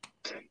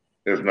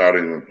 It's not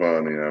even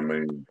funny. I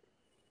mean,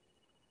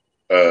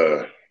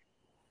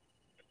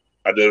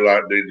 I do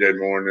like DJ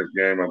Moore in this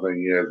game. I think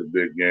he has a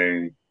big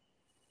game.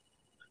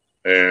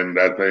 And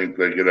I think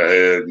they get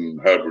ahead, and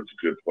Hubbard's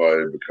a good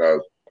play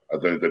because I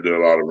think they do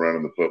a lot of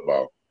running the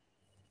football.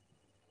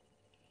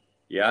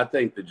 Yeah, I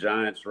think the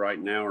Giants right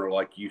now are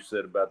like you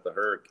said about the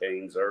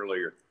Hurricanes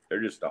earlier.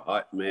 They're just a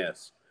hot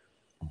mess.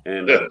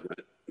 And, of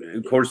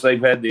course,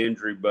 they've had the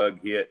injury bug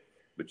hit.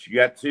 But you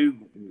got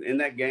in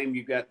that game,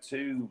 you got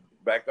two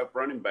backup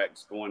running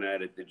backs going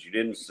at it that you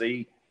didn't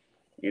see,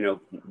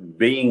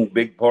 being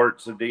big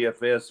parts of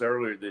DFS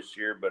earlier this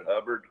year, but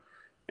Hubbard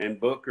and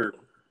Booker.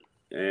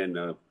 And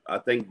I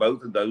think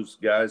both of those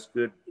guys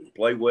could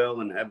play well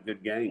and have a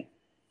good game.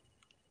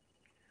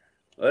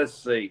 Let's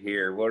see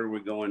here. Where are we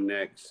going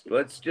next?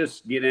 Let's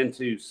just get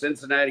into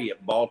Cincinnati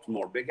at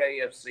Baltimore. Big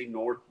AFC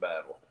North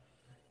battle.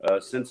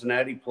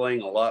 Cincinnati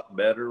playing a lot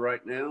better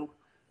right now.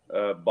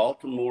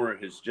 Baltimore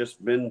has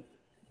just been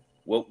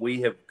what we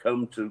have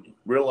come to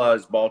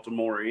realize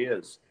Baltimore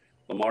is.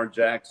 Lamar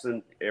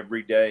Jackson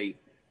every day,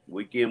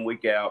 week in,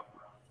 week out,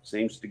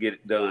 seems to get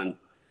it done.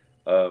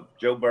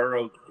 Joe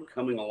Burrow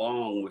coming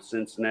along with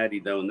Cincinnati,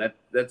 though, and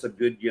that's a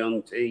good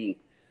young team.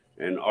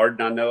 And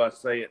Arden, I know I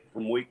say it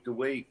from week to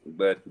week,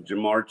 but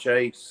Jamar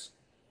Chase,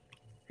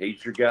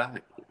 he's your guy.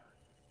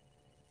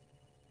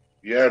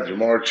 Yeah,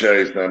 Jamar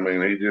Chase, I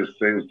mean, he just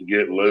seems to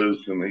get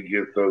loose, and he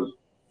gets those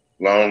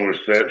long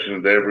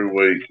receptions every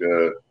week.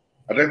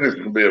 I think this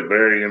is going to be a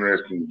very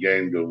interesting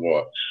game to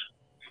watch.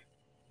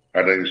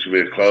 I think it should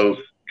be a close,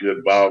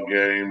 good ball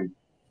game.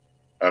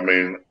 I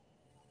mean,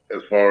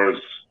 as far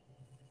as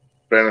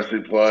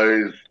fantasy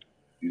plays,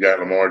 you got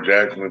Lamar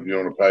Jackson if you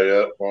want to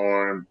pay up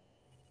for him.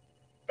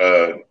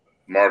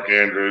 Mark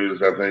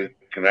Andrews, I think,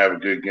 can have a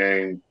good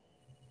game.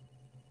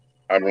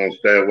 I'm going to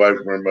stay away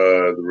from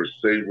the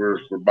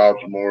receivers for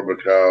Baltimore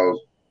because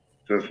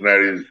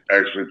Cincinnati's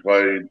actually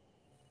played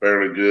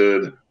fairly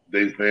good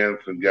defense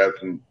and got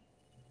some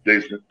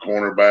decent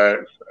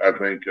cornerbacks. I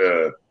think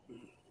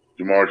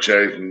Jamar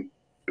Chase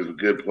is a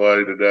good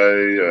play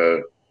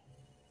today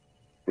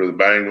for the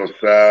Bengals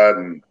side,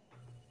 and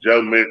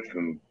Joe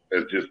Mixon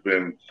has just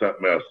been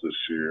something else this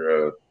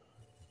year.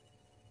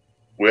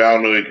 We all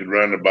knew he could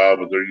run the ball,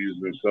 but they're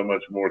using him so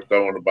much more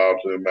throwing the ball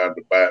to him out of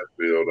the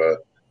backfield.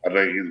 I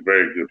think he's a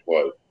very good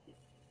player.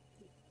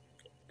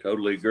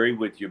 Totally agree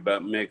with you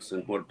about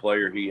Mixon, what a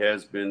player he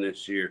has been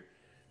this year.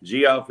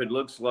 Geoff, it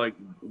looks like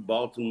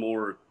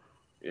Baltimore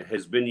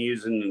has been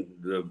using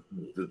the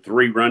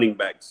three running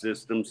back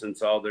system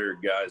since all their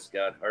guys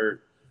got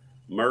hurt.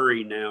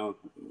 Murray now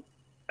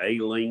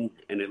ailing,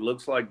 and it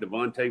looks like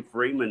Devontae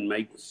Freeman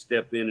may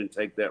step in and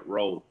take that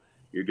role.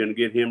 You're going to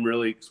get him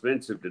really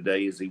expensive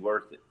today. Is he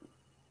worth it?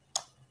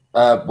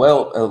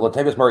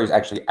 Latavius Murray is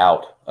actually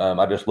out.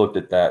 I just looked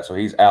at that, so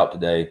he's out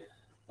today.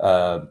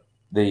 My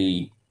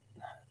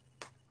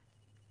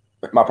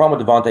problem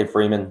with Devontae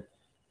Freeman,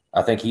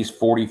 I think he's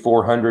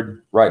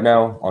 4,400 right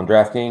now on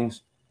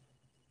DraftKings,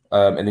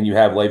 and then you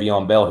have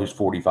Le'Veon Bell, who's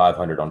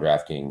 4,500 on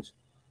DraftKings.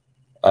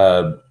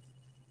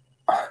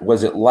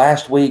 Was it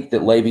last week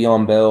that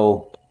Le'Veon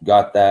Bell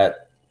got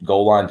that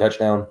goal line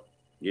touchdown?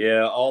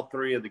 Yeah, all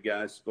three of the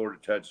guys scored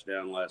a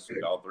touchdown last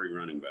week. All three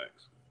running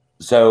backs.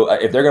 So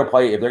if they're going to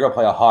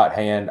play a hot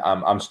hand,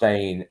 I'm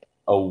staying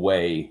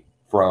away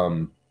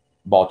from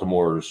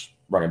Baltimore's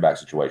running back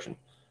situation.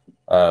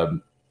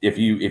 If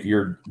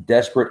you're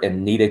desperate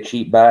and need a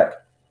cheap back,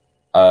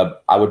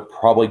 I would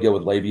probably go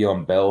with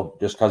Le'Veon Bell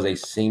just because they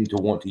seem to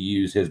want to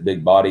use his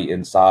big body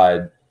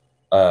inside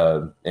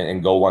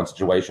in goal line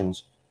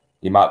situations.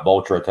 He might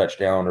vulture a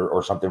touchdown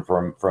or something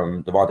from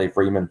Devontae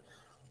Freeman.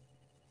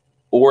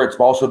 Or it's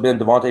also been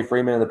Devontae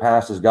Freeman in the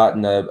past has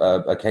gotten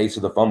a case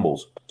of the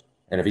fumbles.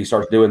 And if he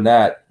starts doing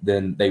that,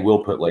 then they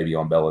will put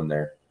Le'Veon Bell in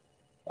there.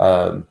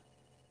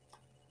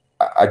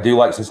 I do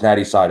like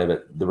Cincinnati's side of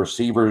it. The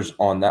receivers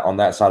on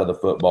that side of the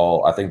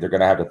football, I think they're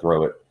going to have to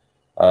throw it.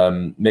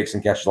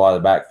 Mixon catches a lot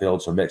of the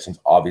backfield, so Mixon's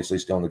obviously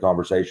still in the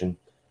conversation.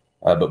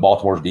 But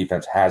Baltimore's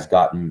defense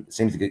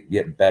seems to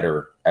get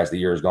better as the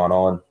year has gone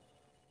on.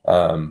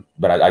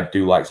 But I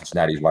do like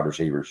Cincinnati's wide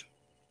receivers,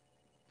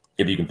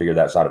 if you can figure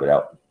that side of it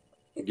out.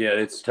 Yeah,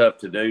 it's tough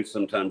to do.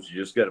 Sometimes you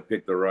just got to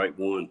pick the right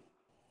one.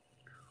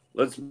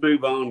 Let's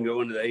move on,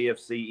 go into the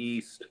AFC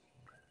East.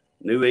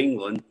 New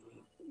England,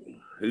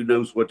 who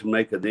knows what to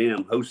make of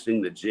them,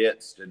 hosting the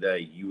Jets today.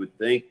 You would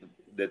think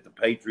that the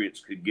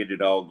Patriots could get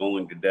it all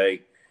going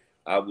today.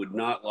 I would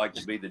not like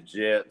to be the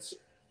Jets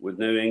with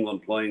New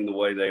England playing the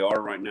way they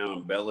are right now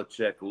and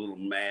Belichick a little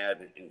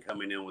mad and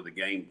coming in with a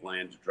game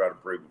plan to try to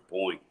prove a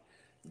point.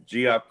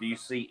 Geoff, do you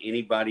see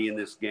anybody in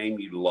this game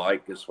you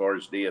like as far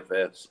as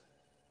DFS?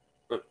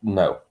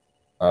 No,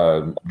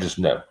 just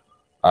no.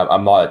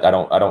 I'm not.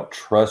 I don't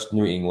trust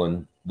New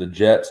England. The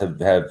Jets have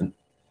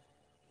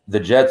the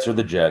Jets are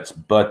the Jets,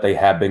 but they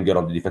have been good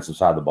on the defensive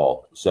side of the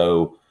ball.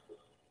 So,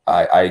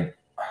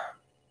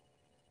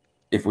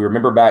 if we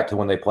remember back to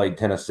when they played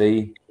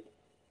Tennessee,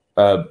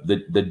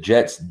 the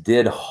Jets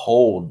did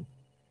hold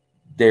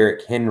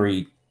Derrick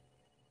Henry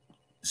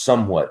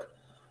somewhat.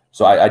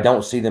 So I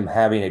don't see them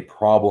having a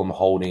problem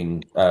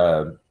holding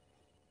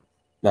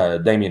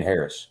Damian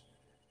Harris.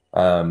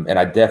 And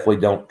I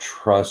definitely don't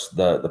trust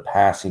the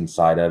passing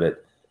side of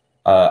it.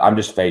 I'm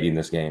just fading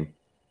this game.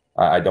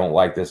 I don't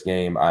like this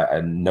game.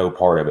 No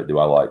part of it do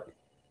I like.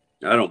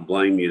 I don't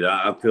blame you.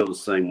 I feel the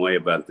same way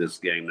about this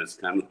game. That's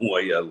kind of the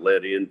way I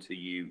led into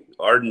you.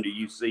 Arden, do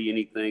you see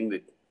anything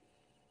that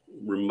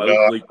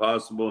remotely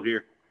possible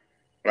here?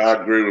 I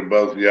agree with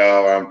both of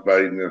y'all. I'm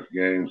fading this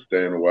game,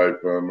 staying away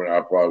from it.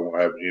 I probably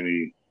won't have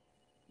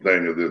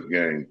anything of this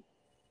game.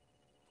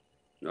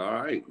 All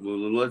right. Well,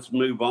 then let's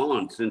move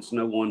on since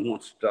no one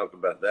wants to talk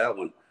about that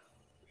one.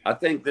 I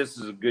think this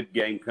is a good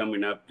game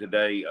coming up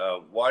today.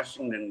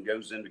 Washington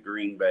goes into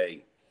Green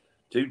Bay.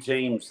 Two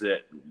teams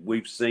that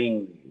we've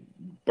seen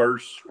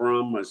bursts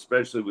from,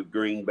 especially with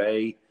Green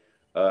Bay.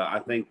 I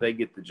think they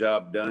get the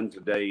job done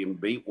today and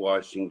beat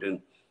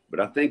Washington. But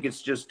I think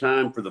it's just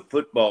time for the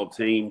football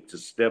team to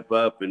step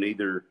up and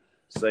either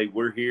say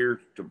we're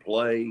here to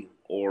play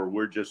or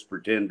we're just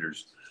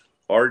pretenders.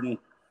 Arden,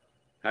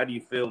 how do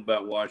you feel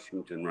about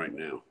Washington right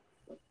now?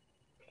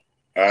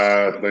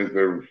 I think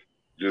they're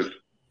just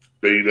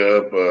beat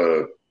up.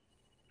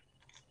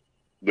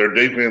 Their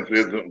defense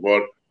isn't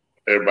what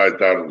everybody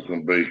thought it was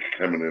going to be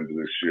coming into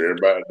this year.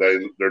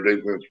 Their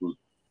defense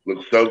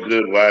looked so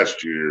good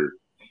last year,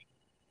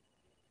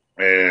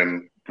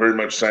 and pretty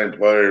much same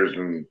players,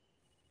 and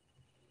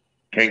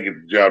can't get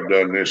the job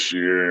done this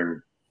year,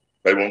 and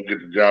they won't get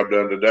the job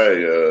done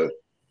today.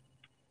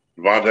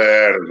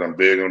 Devontae Adams, I'm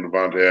big on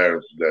Devontae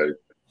Adams today.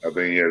 I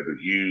think he has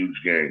a huge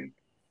game.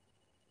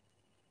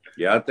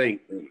 Yeah, I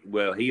think,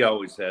 well, he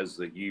always has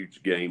a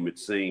huge game, it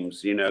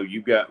seems. You know,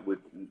 you got with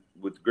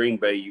Green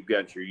Bay, you've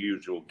got your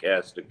usual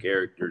cast of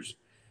characters,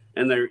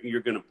 and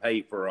you're going to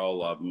pay for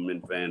all of them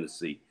in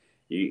fantasy.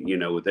 You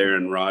know, with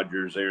Aaron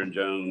Rodgers, Aaron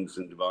Jones,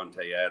 and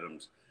Devontae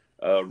Adams.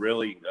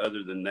 Really,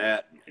 other than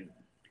that,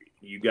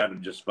 you got to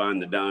just find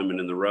the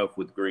diamond in the rough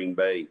with Green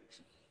Bay.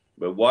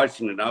 But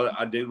Washington,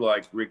 I do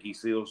like Ricky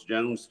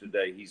Seals-Jones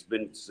today. He's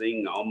been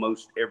seeing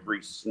almost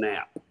every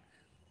snap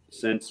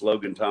since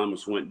Logan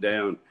Thomas went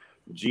down.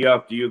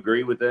 Geoff, do you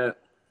agree with that?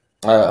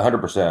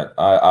 100%.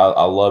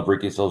 I love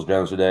Ricky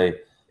Seals-Jones today.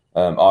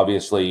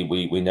 Obviously,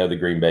 we know the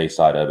Green Bay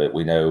side of it.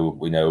 We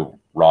know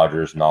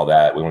Rodgers and all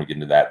that. We want to get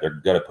into that.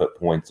 They're going to put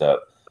points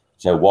up.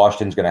 So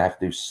Washington's going to have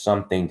to do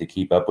something to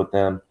keep up with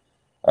them.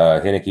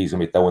 Heineke's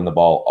going to be throwing the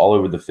ball all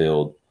over the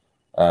field.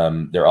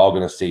 They're all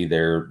going to see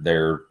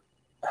their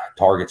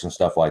targets and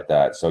stuff like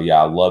that. So,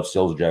 yeah, I love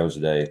Sills Jones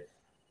today.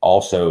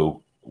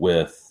 Also,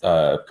 with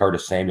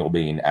Curtis Samuel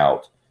being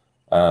out,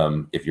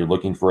 if you're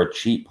looking for a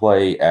cheap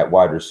play at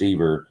wide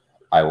receiver,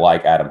 I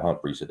like Adam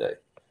Humphries today.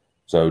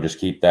 So just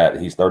keep that.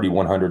 He's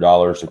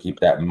 $3,100, so keep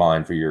that in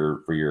mind for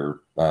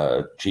your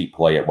cheap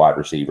play at wide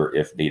receiver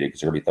if needed,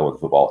 because they're going to be throwing the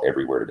football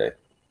everywhere today.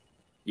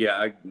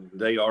 Yeah,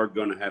 they are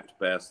going to have to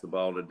pass the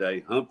ball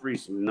today.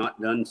 Humphries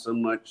not done so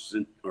much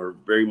or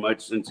very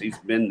much since he's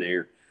been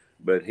there,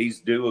 but he's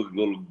due a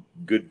little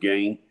good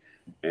game,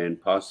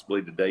 and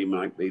possibly today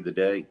might be the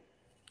day.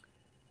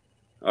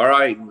 All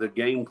right, the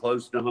game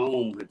close to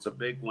home. It's a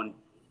big one.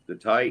 The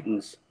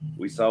Titans,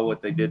 we saw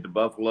what they did to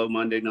Buffalo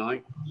Monday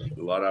night.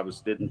 A lot of us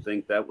didn't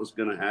think that was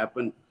going to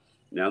happen.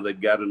 Now they've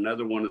got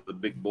another one of the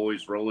big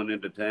boys rolling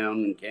into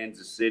town in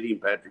Kansas City,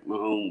 and Patrick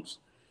Mahomes.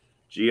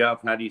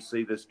 Geoff, how do you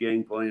see this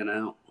game playing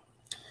out?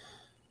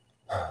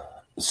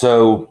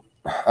 So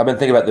I've been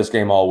thinking about this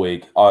game all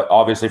week.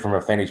 Obviously, from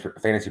a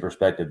fantasy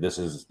perspective, this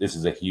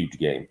is a huge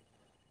game.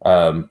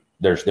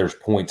 There's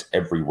points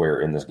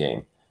everywhere in this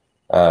game.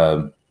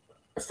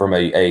 From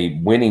a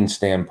winning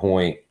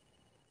standpoint,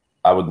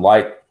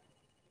 I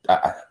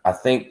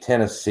think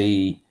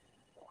Tennessee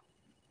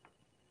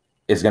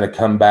is going to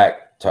come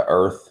back to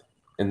earth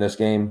in this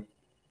game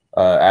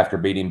after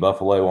beating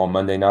Buffalo on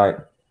Monday night.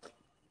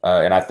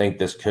 And I think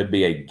this could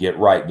be a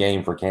get-right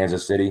game for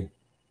Kansas City,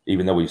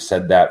 even though we've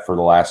said that for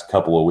the last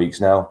couple of weeks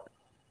now.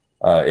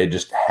 It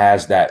just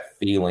has that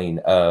feeling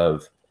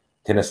of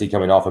Tennessee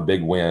coming off a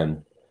big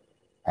win,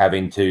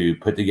 having to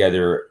put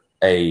together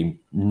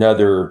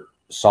another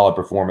solid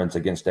performance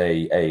against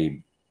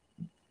a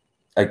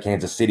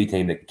Kansas City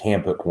team that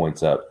can put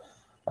points up.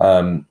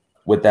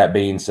 With that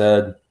being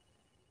said,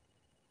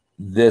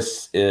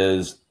 this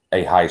is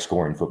a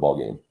high-scoring football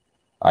game.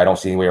 I don't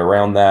see any way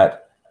around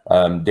that.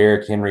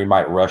 Derrick Henry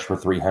might rush for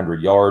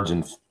 300 yards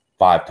and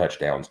 5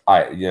 touchdowns.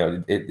 I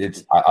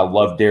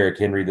love Derrick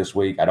Henry this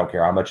week. I don't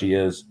care how much he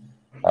is.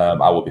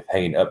 I will be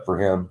paying up for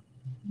him.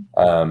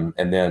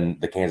 And then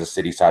the Kansas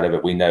City side of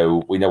it, we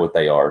know what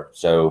they are.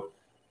 So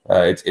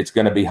it's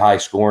going to be high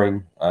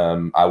scoring.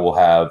 I will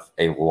have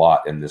a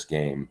lot in this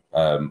game,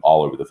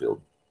 all over the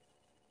field.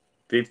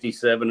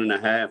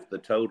 57.5, the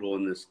total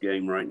in this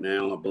game right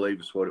now, I believe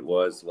is what it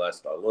was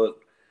last I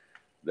looked.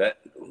 That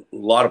a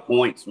lot of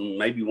points,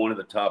 maybe one of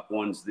the top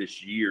ones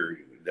this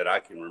year that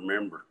I can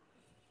remember.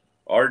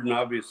 Arden,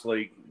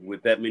 obviously,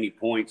 with that many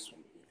points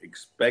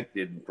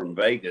expected from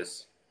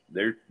Vegas,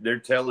 they're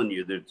telling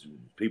you that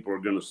people are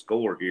going to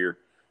score here.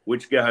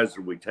 Which guys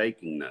are we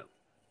taking, though?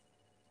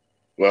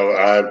 Well,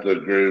 I have to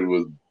agree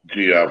with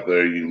Geoff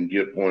there. You can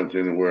get points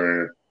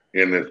anywhere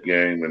in this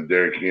game, and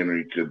Derrick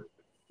Henry could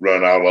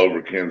run all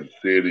over Kansas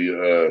City.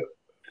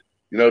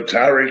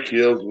 Tyreek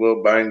Hill's a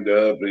little banged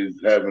up.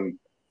 He's having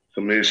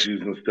some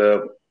issues and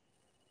stuff.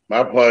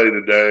 My play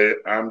today,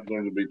 I'm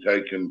going to be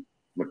taking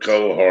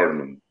McCole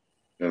Hardman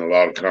in a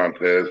lot of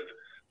contests.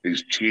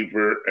 He's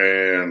cheaper,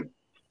 and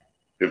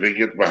if he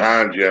gets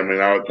behind you,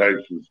 all it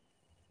takes is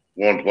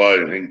one play,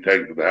 and he can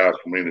take it to the house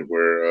from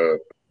anywhere.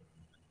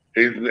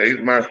 He's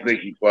my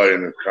sneaky play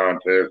in this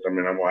contest. I'm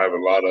going to have a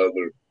lot of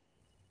other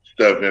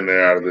stuff in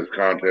there out of this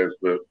contest,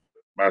 but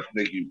my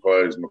sneaky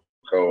play is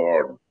McCole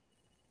Hardman.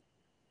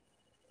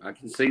 I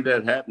can see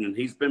that happening.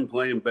 He's been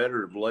playing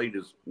better of late.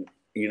 As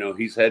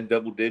he's had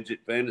double-digit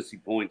fantasy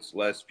points the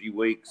last few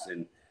weeks,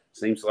 and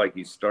seems like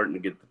he's starting to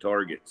get the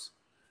targets.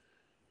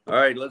 All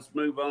right, let's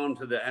move on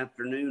to the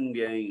afternoon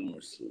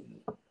games.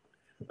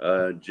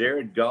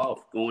 Jared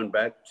Goff going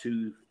back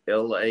to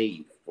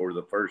L.A. for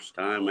the first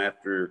time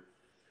after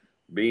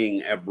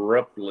being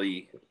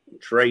abruptly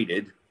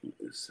traded,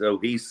 so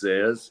he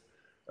says.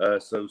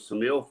 So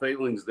some ill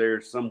feelings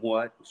there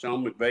somewhat.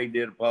 Sean McVay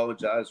did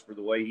apologize for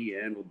the way he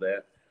handled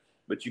that.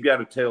 But you got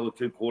to tell the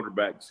two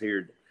quarterbacks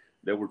here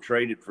that were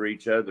traded for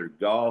each other.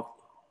 Goff,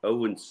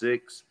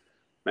 0-6.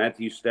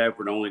 Matthew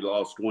Stafford only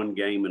lost one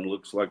game and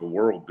looks like a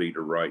world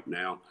beater right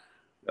now.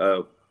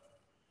 Who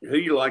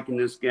you like in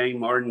this game,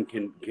 Martin?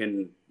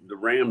 Can the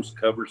Rams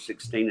cover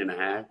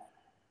 16.5?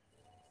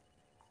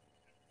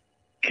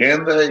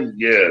 Can they?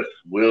 Yes.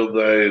 Will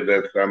they?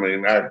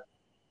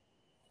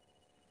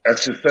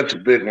 That's just such a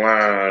big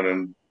line,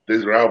 and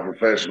these are all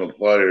professional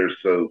players,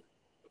 so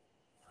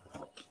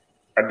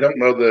I don't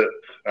know that.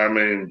 I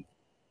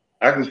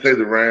can see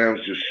the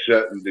Rams just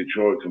shutting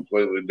Detroit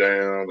completely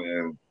down,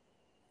 and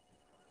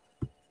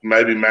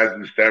maybe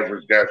Matthew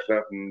Stafford's got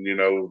something,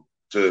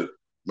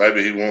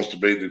 maybe he wants to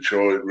beat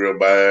Detroit real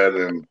bad,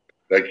 and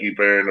they keep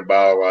airing the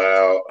ball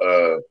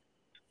out.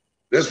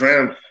 This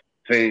Rams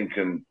team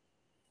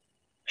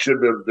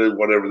should be able to do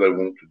whatever they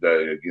want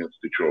today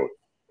against Detroit.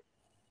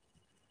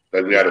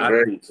 They've got a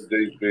very good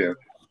defense.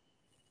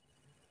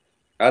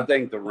 I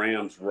think the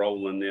Rams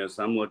roll in this.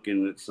 I'm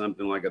looking at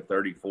something like a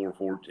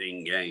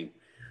 34-14 game.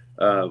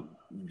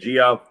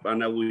 Geoff, I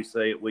know we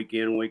say it week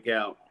in, week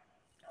out.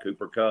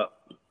 Cooper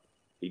Kupp,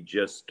 he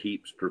just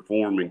keeps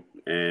performing,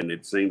 and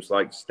it seems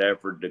like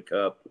Stafford to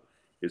Kupp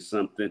is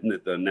something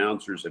that the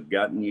announcers have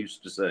gotten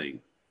used to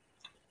saying.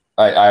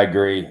 I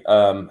agree.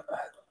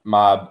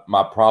 My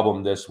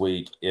problem this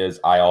week is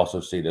I also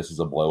see this as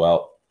a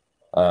blowout.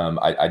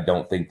 I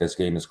don't think this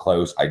game is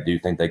close. I do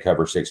think they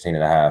cover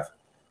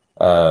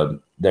 16.5.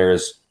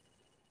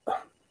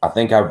 I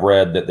think I've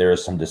read that there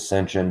is some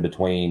dissension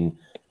between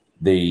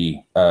the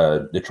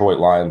Detroit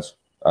Lions.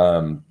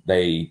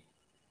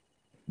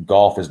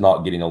 Golf is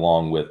not getting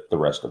along with the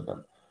rest of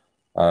them.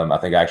 I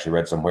think I actually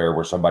read somewhere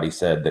where somebody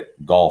said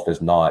that Golf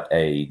is not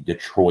a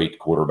Detroit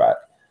quarterback.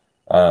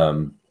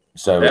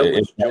 So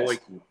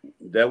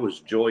that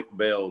was Joique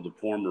Bell, the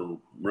former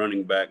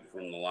running back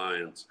from the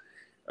Lions.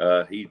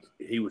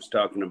 He was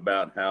talking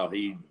about how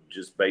he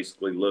just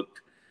basically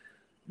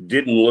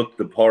didn't look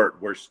the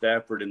part, where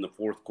Stafford in the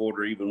fourth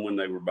quarter, even when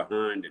they were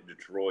behind at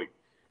Detroit,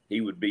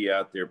 he would be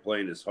out there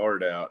playing his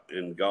heart out,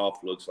 and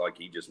Golf looks like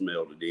he just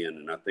mailed it in.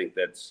 And I think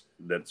that's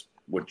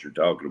what you're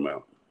talking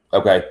about.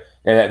 Okay,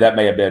 and that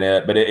may have been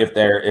it. But if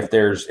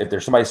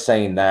there's somebody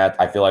saying that,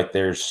 I feel like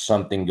there's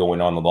something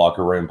going on in the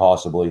locker room,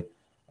 possibly.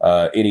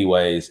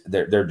 Anyways,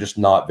 they're just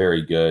not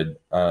very good.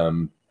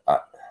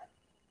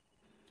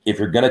 If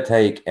you're going to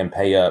take and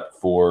pay up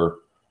for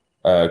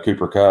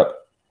Cooper Kupp,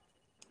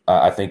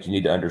 I think you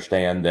need to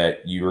understand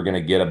that you are going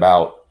to get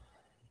about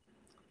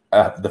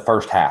the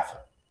first half.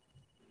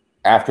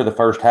 After the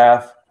first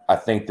half, I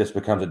think this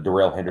becomes a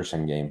Darrell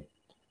Henderson game.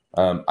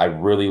 I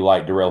really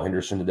like Darrell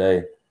Henderson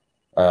today.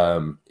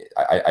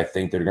 I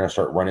think they're going to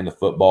start running the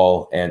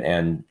football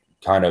and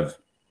kind of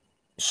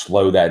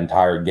slow that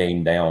entire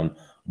game down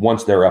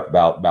once they're up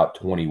about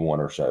 21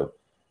 or so.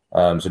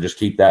 So just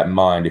keep that in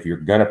mind. If you're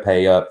going to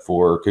pay up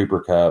for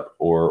Cooper Kupp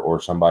or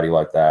somebody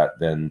like that,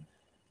 then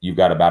you've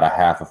got about a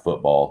half of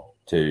football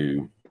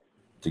to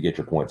get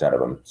your points out of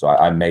them. So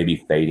I may be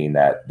fading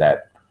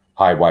that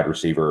high wide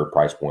receiver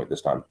price point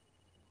this time.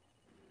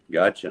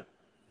 Gotcha.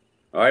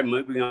 All right,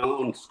 moving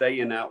on,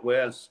 staying out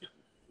west.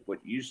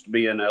 What used to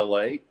be in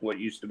L.A., what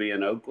used to be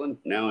in Oakland,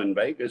 now in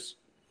Vegas,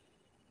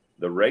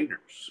 the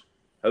Raiders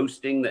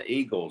hosting the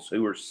Eagles,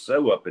 who are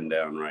so up and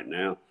down right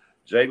now.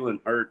 Jalen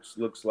Hurts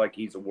looks like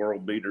he's a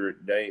world beater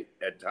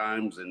at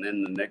times, and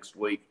then the next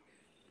week,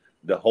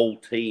 the whole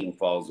team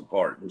falls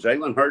apart.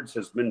 Jalen Hurts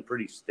has been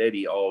pretty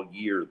steady all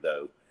year,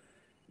 though.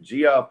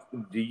 Geoff,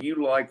 do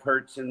you like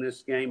Hurts in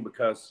this game?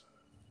 Because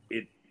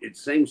it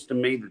seems to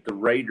me that the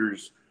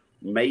Raiders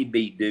may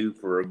be due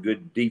for a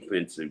good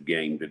defensive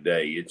game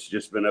today. It's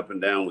just been up and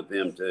down with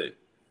them, too.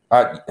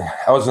 I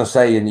was going to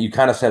say, and you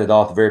kind of said it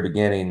all at the very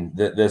beginning,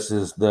 that this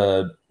is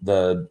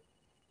the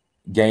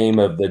game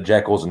of the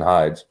Jekylls and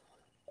Hydes.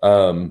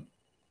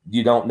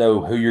 You don't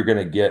know who you're going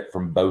to get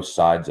from both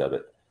sides of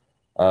it.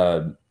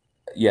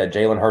 Yeah,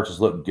 Jalen Hurts has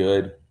looked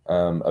good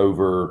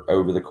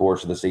over the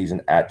course of the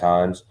season at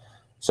times.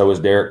 So has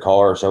Derek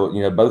Carr. So,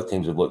 both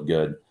teams have looked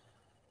good.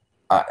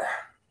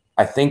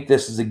 I think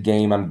this is a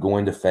game I'm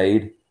going to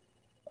fade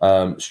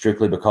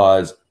strictly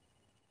because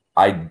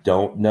I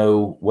don't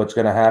know what's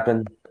going to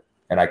happen,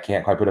 and I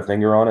can't quite put a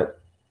finger on it.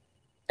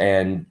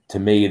 And to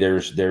me,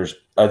 there's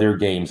other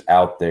games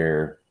out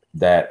there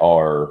that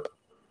are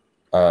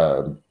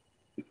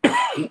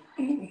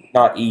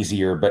not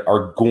easier, but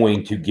are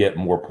going to get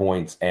more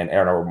points and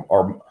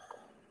are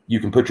you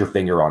can put your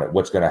finger on it.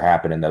 What's going to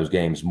happen in those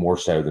games more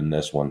so than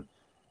this one?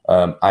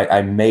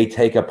 I may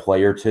take a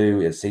play or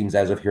two. It seems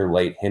as of here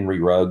late, Henry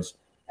Ruggs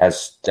has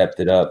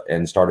stepped it up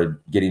and started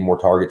getting more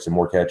targets and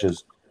more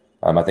catches.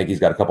 I think he's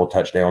got a couple of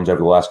touchdowns over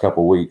the last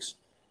couple of weeks.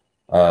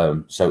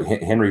 So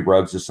Henry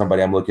Ruggs is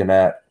somebody I'm looking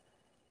at.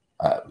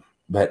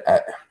 But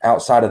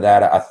outside of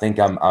that, I think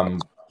I'm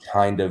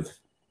kind of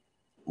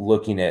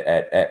looking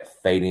at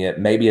fading it.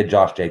 Maybe a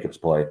Josh Jacobs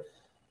play.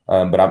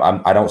 But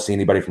I don't see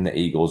anybody from the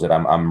Eagles that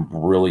I'm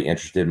really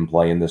interested in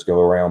playing this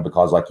go around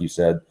because, like you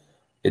said,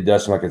 it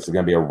does seem like it's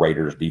going to be a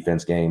Raiders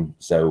defense game.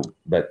 So,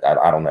 but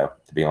I don't know,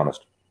 to be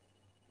honest.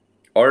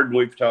 Arden,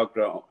 we've talked,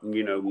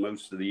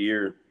 most of the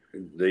year,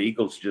 the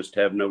Eagles just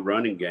have no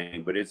running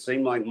game, but it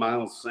seemed like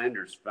Miles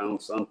Sanders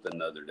found something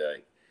the other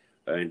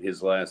day in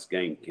his last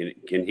game.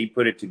 Can he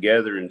put it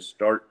together and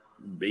start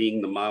being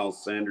the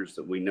Miles Sanders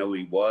that we know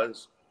he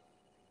was?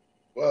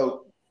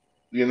 Well,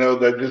 they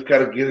just got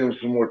to get him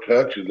some more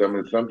touches. I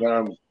mean,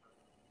 sometimes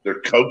their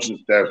coaching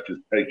staff's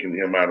just taking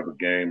him out of the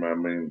game. I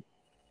mean,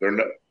 they're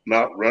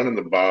not running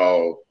the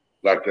ball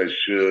like they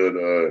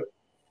should.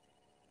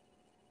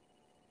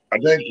 I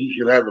think he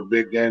should have a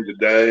big game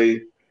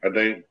today. I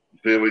think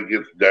Philly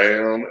gets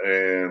down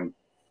and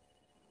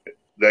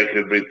they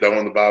could be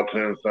throwing the ball to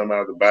him some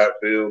out of the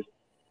backfield.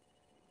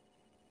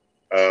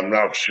 I'm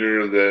not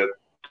sure that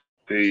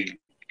it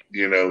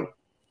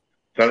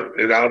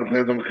all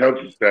depends on the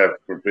coaching staff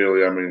for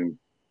Philly. I mean,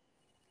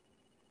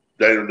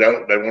 they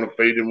want to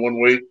feed him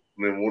 1 week,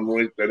 and then 1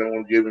 week they don't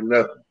want to give him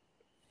nothing.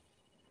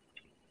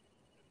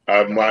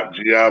 I'm like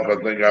Geoff. I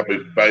think I'll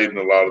be fading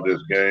a lot of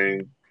this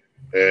game,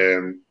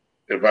 and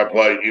if I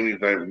play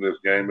anything from this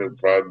game, it would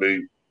probably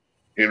be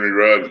Henry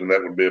Ruggs, and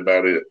that would be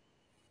about it.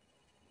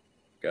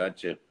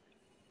 Gotcha.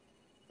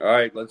 All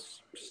right,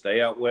 let's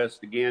stay out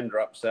west again,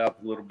 drop south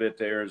a little bit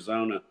to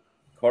Arizona.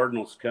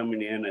 Cardinals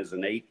coming in as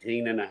an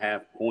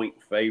 18.5-point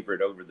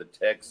favorite over the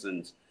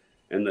Texans,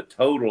 and the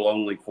total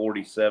only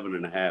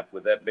 47.5.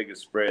 With that big a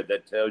spread,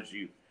 that tells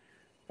you,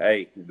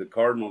 hey, the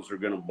Cardinals are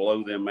going to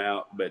blow them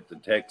out, but the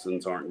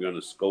Texans aren't going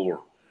to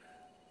score.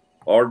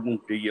 Arden,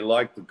 do you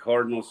like the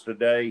Cardinals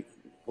today,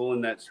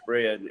 pulling that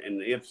spread?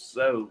 And if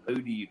so, who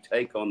do you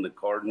take on the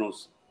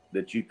Cardinals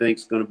that you think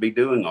is going to be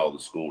doing all the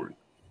scoring?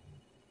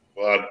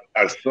 Well,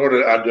 I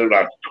do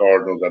like the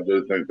Cardinals. I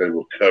do think they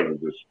will cover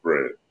the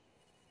spread.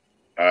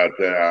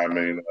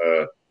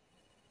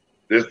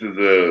 This is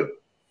a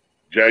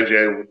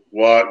J.J.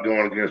 Watt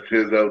going against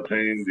his old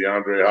team,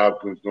 DeAndre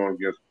Hopkins going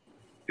against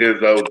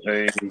his old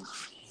team.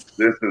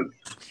 This is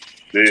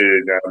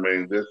big.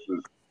 This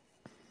is.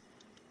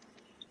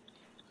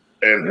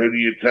 And who do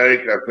you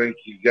take? I think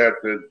you got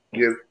to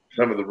get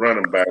some of the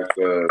running backs.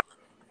 I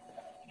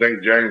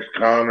think James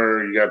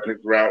Conner, you got to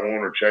pick the right one,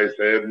 or Chase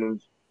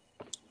Edmonds.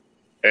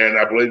 And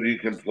I believe you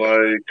can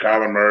play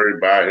Kyler Murray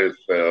by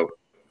himself,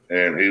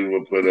 and he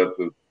will put up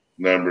the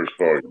numbers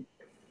for you.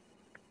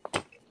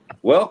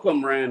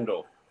 Welcome,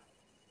 Randall.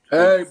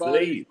 Hey,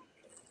 buddy.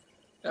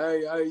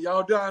 Hey,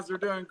 y'all guys are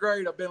doing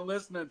great. I've been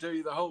listening to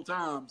you the whole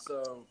time,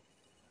 so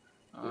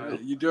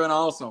you're doing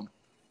awesome.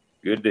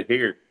 Good to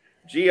hear.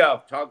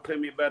 Geoff, talk to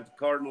me about the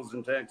Cardinals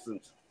and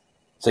Texans.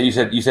 So you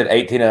said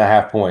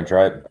 18.5 points,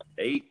 right?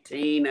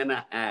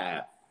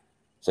 18.5.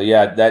 So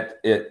yeah,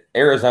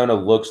 Arizona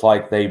looks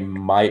like they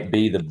might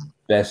be the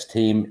best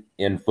team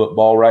in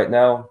football right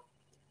now.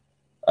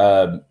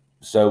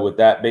 So with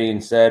that being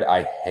said,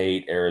 I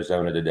hate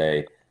Arizona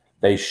today.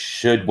 They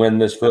should win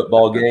this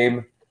football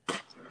game.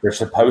 They're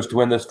supposed to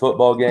win this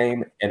football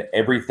game, and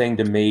everything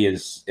to me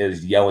is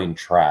yelling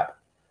trap.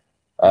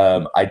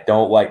 I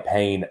don't like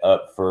paying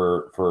up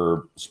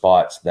for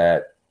spots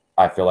that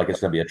I feel like it's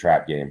going to be a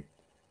trap game.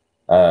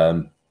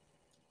 Play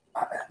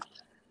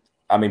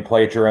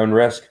at your own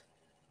risk.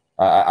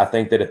 I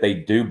think that if they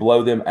do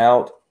blow them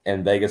out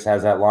and Vegas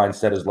has that line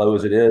set as low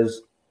as it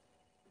is,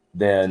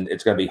 then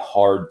it's going to be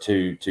hard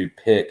to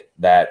pick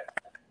that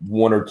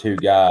one or two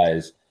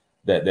guys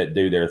that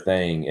do their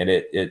thing. And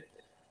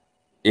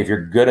if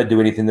you're going to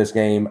do anything in this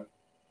game,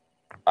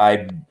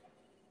 I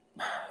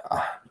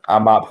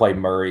might play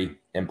Murray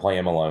and play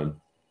him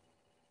alone.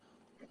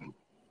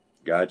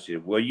 Gotcha.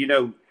 Well,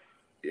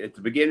 at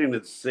the beginning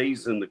of the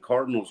season, the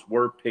Cardinals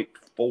were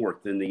picked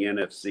fourth in the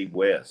NFC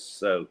West.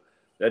 So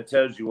that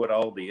tells you what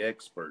all the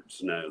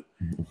experts know.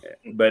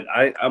 But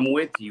I'm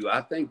with you.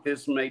 I think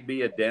this may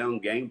be a down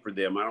game for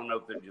them. I don't know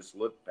if they just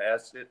look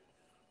past it,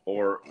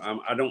 or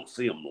I don't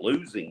see them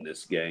losing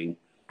this game.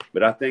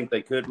 But I think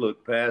they could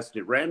look past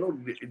it. Randall,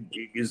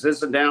 is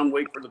this a down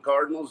week for the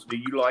Cardinals? Do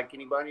you like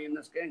anybody in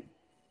this game?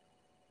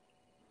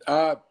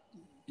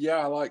 Yeah,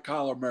 I like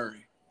Kyler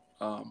Murray.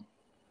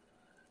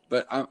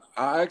 But I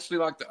actually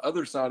like the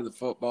other side of the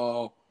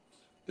football,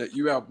 that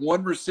you have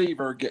one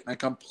receiver getting a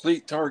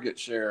complete target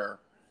share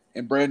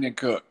in Brandon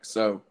Cook.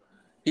 So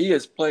he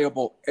is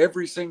playable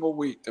every single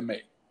week to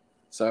me.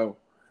 So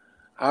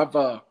if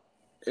the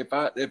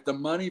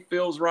money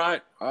feels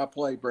right, I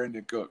play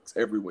Brandon Cooks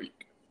every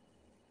week.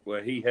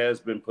 Well, he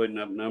has been putting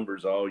up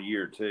numbers all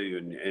year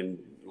too, and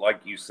like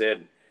you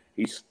said,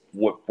 he's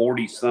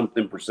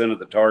 40-something% of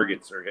the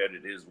targets are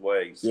headed his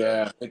way. So.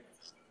 Yeah,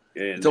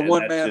 it's a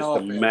one-man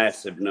offense. A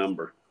massive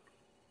number.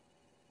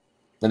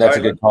 And that's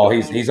a good call.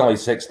 He's only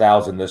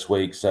 6,000 this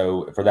week,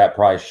 so for that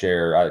price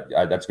share,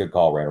 that's a good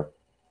call, Randall.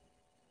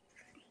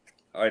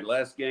 All right,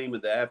 last game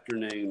of the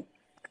afternoon,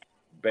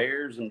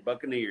 Bears and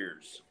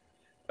Buccaneers.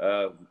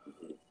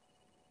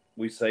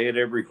 We say it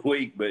every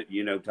week, but,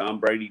 Tom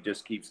Brady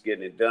just keeps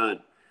getting it done.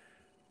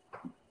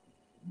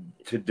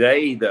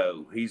 Today,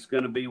 though, he's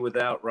going to be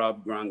without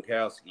Rob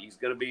Gronkowski. He's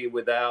going to be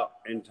without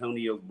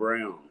Antonio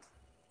Brown.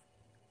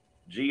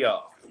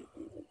 Geoff,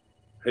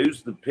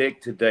 who's the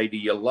pick today? Do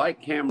you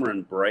like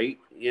Cameron Brate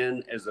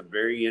in as a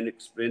very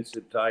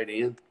inexpensive tight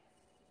end?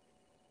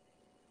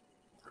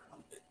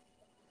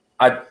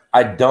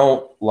 I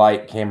don't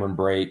like Cameron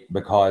Brate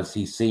because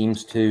he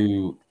seems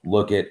to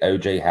look at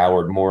O.J.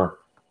 Howard more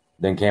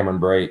than Cameron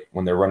Brate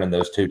when they're running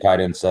those two tight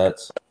end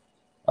sets.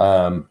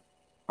 I've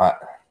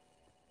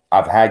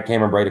had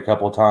Cameron Brate a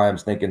couple of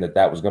times thinking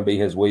that was going to be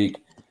his week,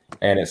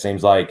 and it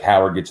seems like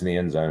Howard gets in the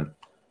end zone.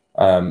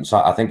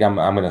 So I think I'm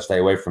going to stay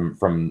away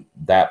from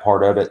that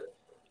part of it.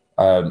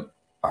 I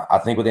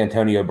think with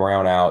Antonio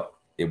Brown out,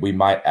 we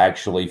might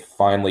actually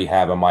finally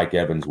have a Mike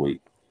Evans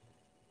week.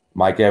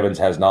 Mike Evans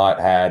has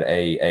not had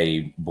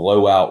a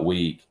blowout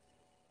week,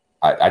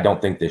 I don't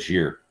think, this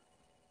year.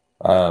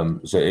 So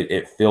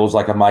it feels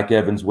like a Mike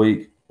Evans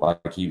week,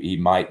 like he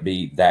might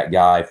be that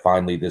guy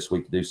finally this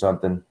week to do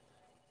something.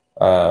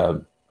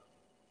 On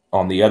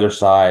the other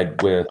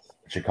side with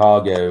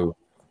Chicago,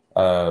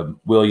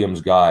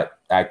 Williams got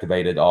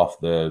activated off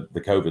the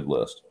COVID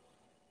list.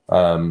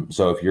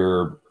 So if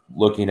you're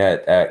looking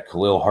at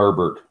Khalil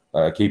Herbert,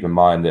 keep in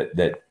mind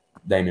that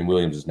Damian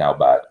Williams is now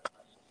back.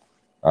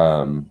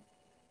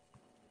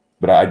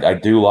 But I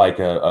do like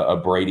a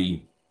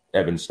Brady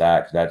Evans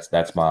stack.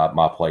 That's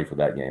my play for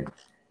that game.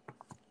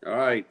 All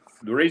right.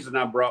 The reason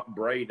I brought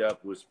Braid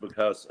up was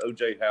because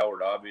O.J.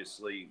 Howard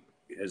obviously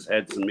has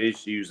had some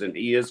issues, and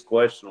he is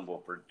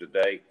questionable for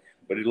today,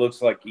 but it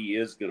looks like he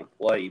is going to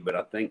play, but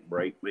I think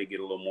Braid may get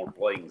a little more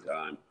playing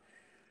time.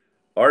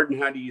 Arden,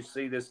 how do you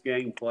see this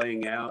game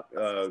playing out?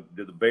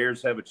 Do the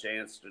Bears have a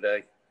chance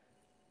today?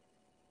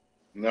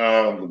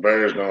 No, the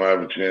Bears don't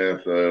have a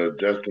chance.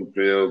 Justin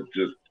Fields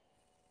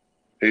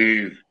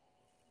he's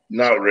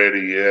not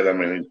ready yet. I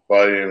mean, he's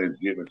playing, he's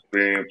getting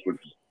experience, which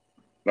is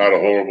not a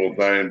horrible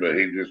thing, but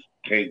he just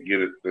can't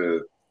get it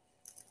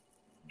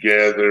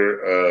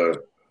together.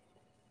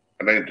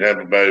 I think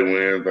Tampa Bay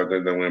wins. I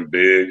think they win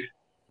big.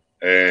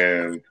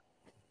 And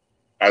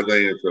I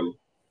think it's a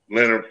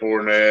Leonard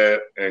Fournette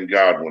and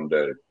Godwin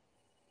day.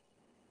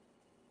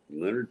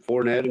 Leonard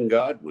Fournette and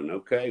Godwin.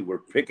 Okay, we're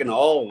picking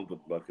all of the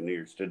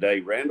Buccaneers today.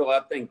 Randall,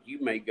 I think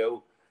you may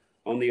go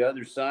on the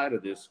other side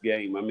of this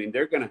game. I mean,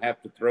 they're going to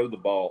have to throw the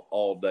ball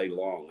all day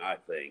long, I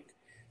think.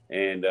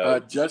 And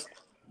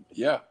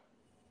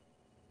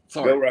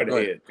Sorry, go right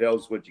ahead. Tell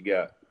us what you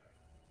got.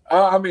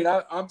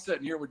 I'm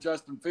sitting here with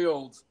Justin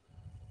Fields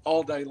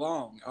all day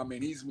long. I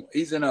mean,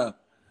 he's in a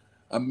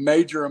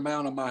major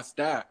amount of my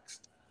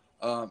stacks.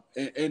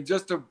 And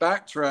just to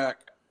backtrack,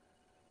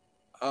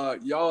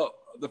 y'all,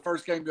 the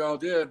first game y'all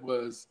did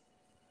was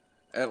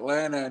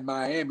Atlanta and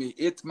Miami.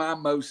 It's my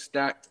most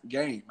stacked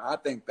game. I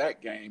think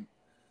that game.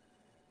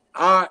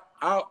 I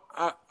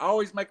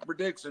always make a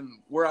prediction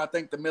where I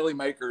think the Millie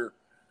Maker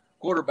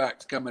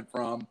quarterback's coming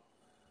from.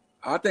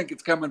 I think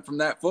it's coming from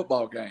that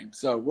football game.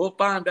 So we'll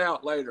find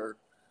out later.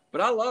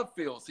 But I love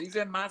Fields. He's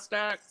in my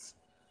stacks.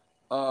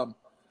 I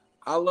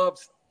love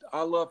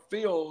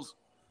Fields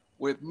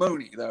with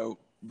Mooney, though,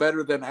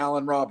 better than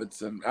Allen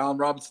Robinson. Allen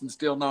Robinson's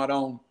still not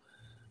on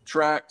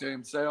track to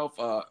himself.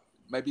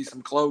 Maybe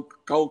some Cole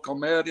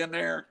Kmet in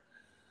there.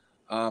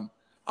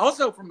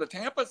 Also, from the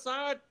Tampa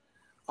side,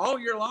 all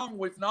year long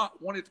we've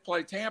not wanted to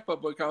play Tampa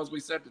because we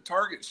said the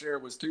target share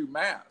was too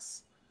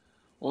mass.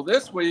 Well,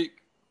 this week,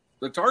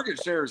 the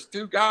target share is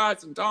 2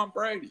 guys and Tom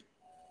Brady.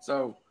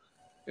 So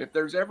if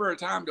there's ever a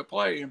time to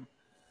play him,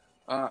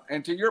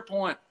 and to your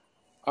point,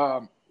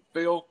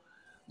 Phil,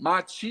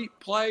 my cheap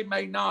play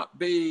may not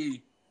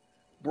be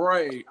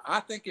Bray. I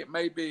think it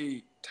may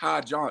be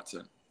Ty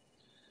Johnson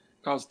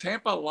because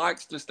Tampa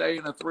likes to stay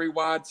in a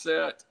 3-wide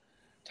set.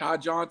 Ty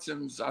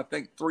Johnson's, I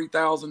think,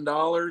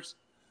 $3,000.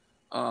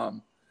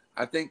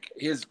 I think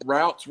his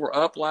routes were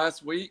up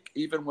last week,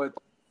 even with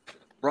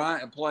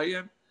Bryant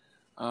playing.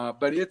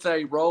 But it's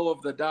a roll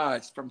of the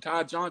dice. From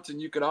Ty Johnson,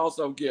 you could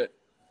also get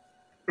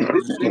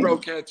 0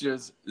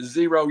 catches,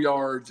 0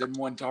 yards, and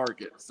 1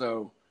 target.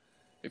 So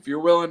if you're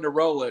willing to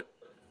roll it,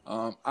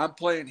 I'm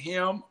playing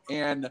him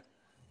and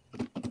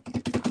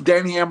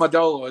Danny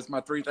Amendola as my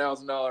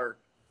 $3,000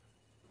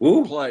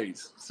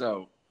 plays.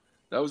 So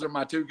those are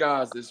my 2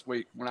 guys this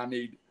week when I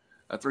need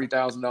a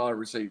 $3,000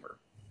 receiver.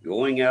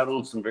 Going out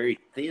on some very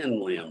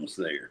thin limbs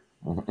there.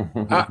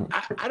 I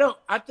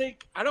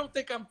don't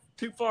think I'm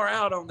too far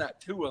out on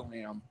that Tua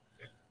limb.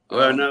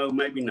 Well, no,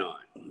 maybe not.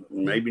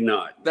 Maybe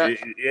not. That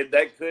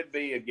could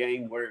be a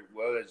game where,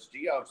 well, as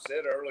Geoff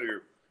said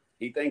earlier,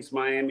 he thinks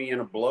Miami in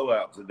a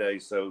blowout today.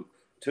 So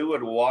Tua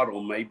to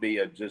Waddle may be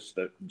just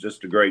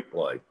a great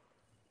play.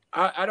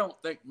 I don't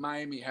think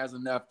Miami has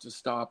enough to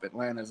stop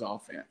Atlanta's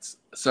offense.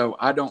 So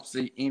I don't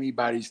see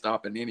anybody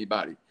stopping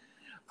anybody.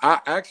 I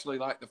actually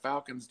like the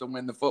Falcons to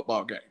win the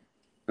football game.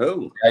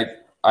 Oh,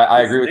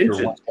 I agree with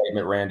your one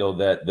statement, Randall,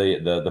 that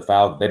the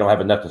Falcons, they don't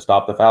have enough to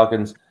stop the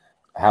Falcons.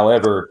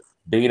 However,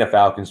 being a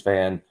Falcons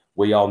fan,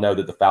 we all know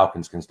that the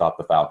Falcons can stop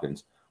the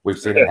Falcons. We've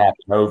seen it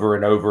happen over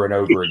and over and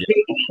over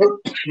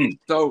again.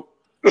 So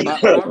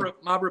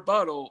my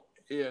rebuttal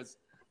is,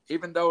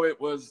 even though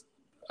it was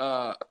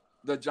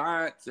the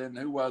Giants and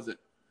who was it,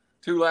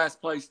 2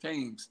 last place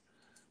teams,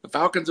 the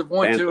Falcons have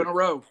won 2 in a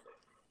row.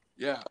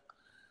 Yeah.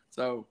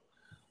 So,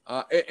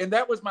 and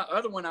that was my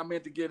other one I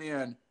meant to get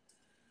in.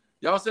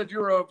 Y'all said you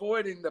were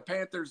avoiding the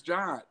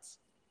Panthers-Giants.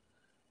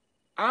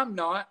 I'm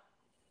not.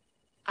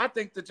 I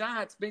think the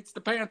Giants beats the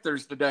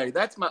Panthers today.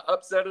 That's my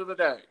upset of the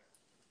day.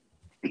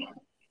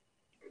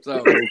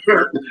 So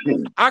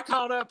I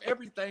caught up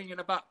everything in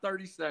about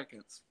 30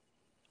 seconds.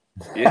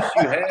 Yes,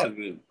 you have.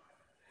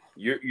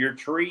 Your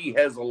tree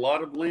has a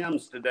lot of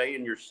limbs today,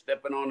 and you're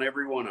stepping on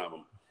every one of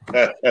them.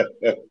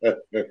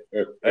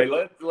 Hey,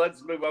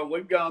 let's move on.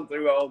 We've gone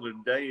through all the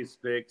day's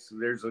picks.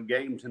 There's a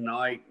game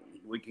tonight.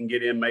 We can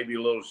get in maybe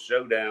a little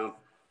showdown,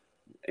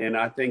 and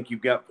I think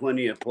you've got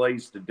plenty of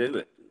plays to do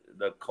it.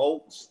 The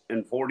Colts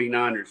and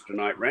 49ers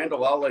tonight.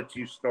 Randall, I'll let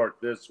you start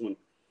this one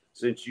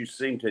since you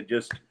seem to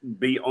just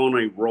be on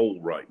a roll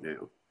right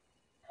now.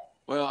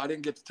 Well, I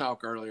didn't get to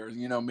talk earlier.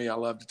 You know me, I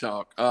love to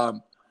talk.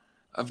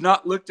 I've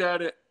not looked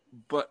at it,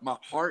 but my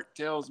heart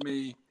tells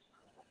me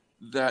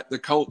that the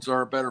Colts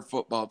are a better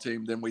football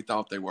team than we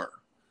thought they were,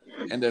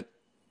 and that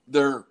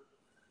they're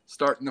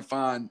starting to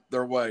find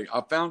their way.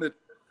 I found it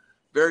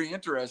very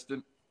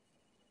interesting.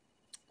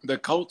 The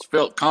Colts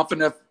felt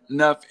confident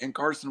enough in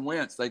Carson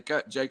Wentz. They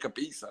cut Jacob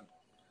Eason.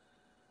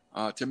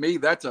 To me,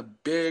 that's a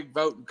big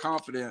vote of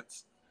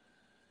confidence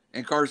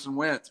and Carson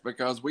Wentz,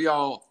 because we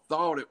all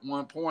thought at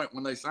one point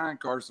when they signed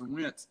Carson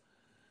Wentz,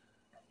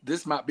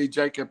 this might be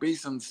Jacob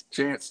Eason's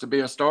chance to be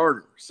a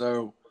starter.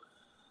 So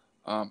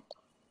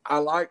I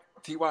like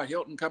T.Y.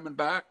 Hilton coming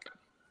back,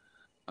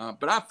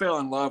 but I fell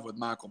in love with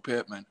Michael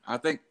Pittman. I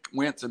think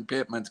Wentz and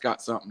Pittman's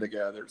got something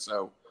together.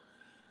 So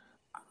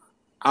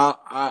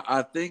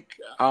I think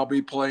I'll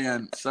be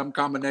playing some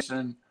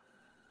combination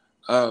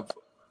of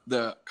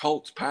the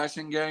Colts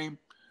passing game,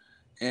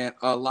 and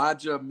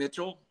Elijah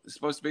Mitchell is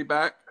supposed to be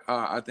back.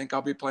 I think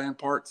I'll be playing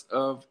parts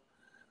of.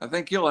 I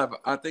think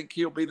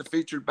he'll be the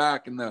featured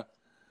back in the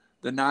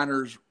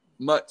Niners'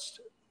 much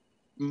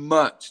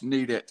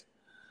needed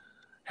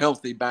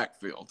healthy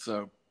backfield.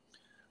 So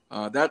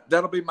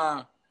that'll be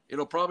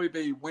it'll probably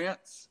be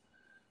Wentz,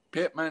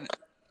 Pittman,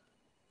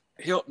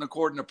 Hilton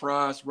according to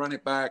Price, run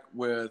it back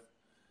with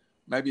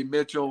maybe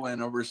Mitchell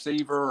and a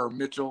receiver, or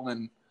Mitchell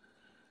and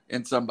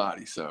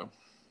somebody. So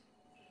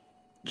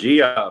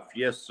Geoff,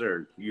 yes,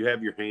 sir. You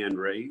have your hand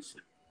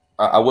raised.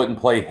 I wouldn't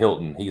play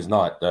Hilton. He's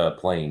not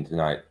playing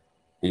tonight.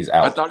 He's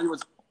out. I thought he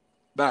was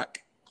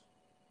back.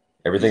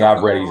 Everything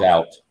I've read, he's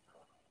out.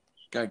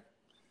 Okay.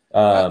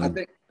 I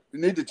think we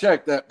need to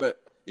check that,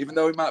 but even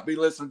though he might be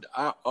listening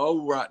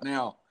right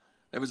now,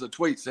 there was a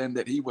tweet saying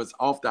that he was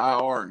off the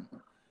IR and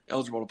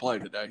eligible to play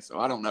today. So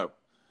I don't know.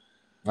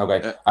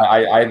 Okay.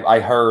 I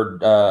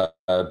heard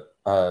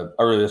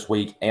earlier this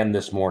week and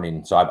this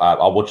morning, so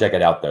I will check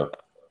it out though.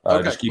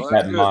 Okay, just keep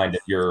that in mind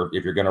if you're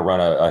going to run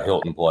a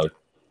Hilton play.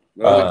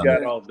 Well, we've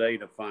got all day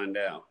to find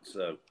out.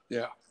 So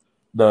yeah.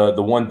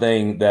 The one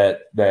thing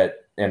that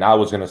and I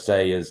was going to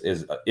say is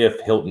if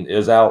Hilton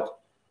is out,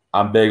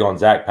 I'm big on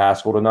Zach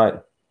Pascal tonight.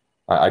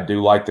 I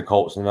do like the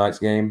Colts tonight's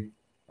game.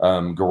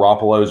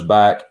 Garoppolo's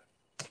back.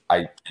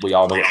 We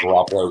all know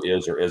what Garoppolo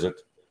is or isn't.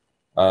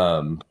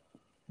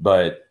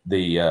 But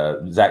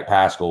the Zach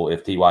Pascal,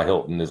 if T.Y.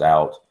 Hilton is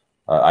out,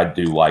 I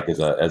do like as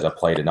a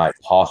play tonight,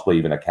 possibly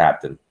even a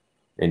captain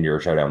in your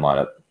showdown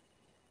lineup.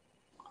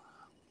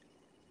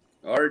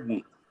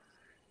 Arden,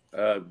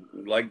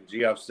 like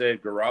Geoff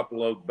said,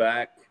 Garoppolo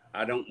back.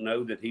 I don't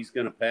know that he's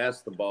going to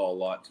pass the ball a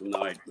lot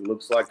tonight. It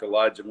looks like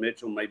Elijah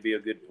Mitchell may be a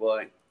good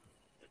play.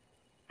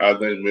 I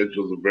think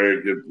Mitchell's a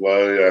very good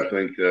play. I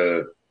think,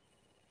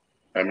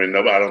 I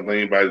don't think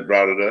anybody's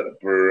brought it up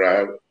I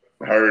haven't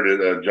heard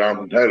it.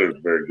 Jonathan Taylor's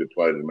a very good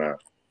play tonight.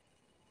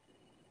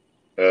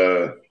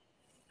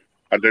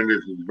 I think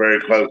this is a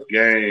very close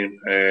game,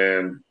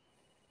 and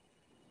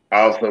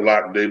I also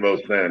like Deebo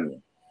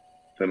Samuel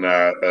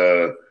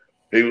tonight.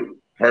 He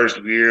first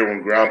of the year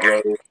when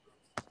Garoppolo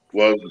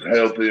was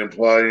healthy and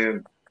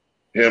playing,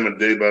 him and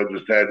Deebo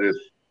just had this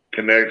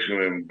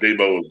connection, and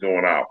Deebo was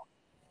going out.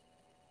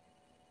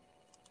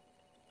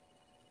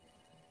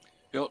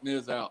 Hilton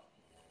is out.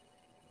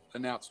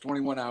 Announced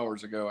 21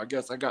 hours ago. I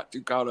guess I got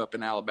too caught up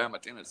in Alabama,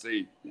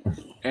 Tennessee,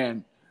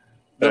 and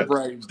the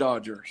Braves,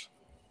 Dodgers.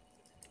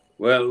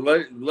 Well,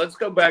 let's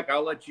go back.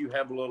 I'll let you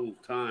have a little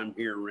time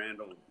here,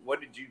 Randall.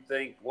 What did you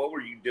think? What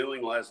were you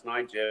doing last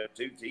night? You had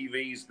 2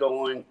 TVs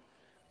going.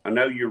 I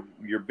know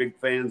you're big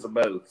fans of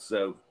both.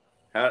 So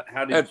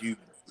how did you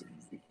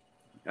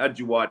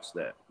watch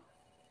that?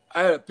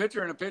 I had a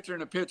picture and a picture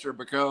and a picture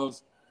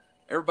because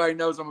everybody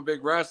knows I'm a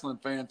big wrestling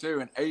fan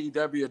too, and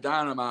AEW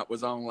Dynamite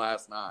was on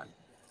last night.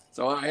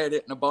 So I had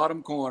it in the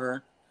bottom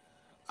corner.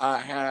 I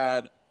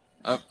had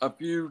a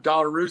few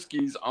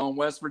Dollarooskies on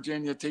West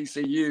Virginia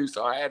TCU,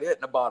 so I had it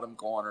in the bottom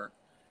corner.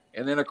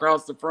 And then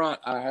across the front,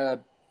 I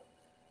had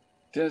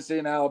Tennessee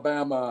and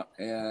Alabama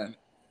and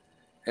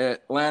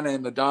Atlanta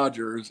and the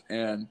Dodgers.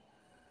 And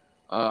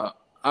I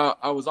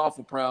was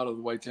awful proud of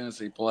the way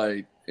Tennessee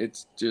played.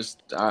 It's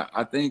just,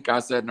 I think I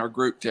said in our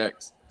group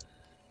text,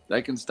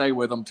 they can stay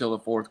with them till the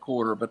fourth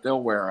quarter, but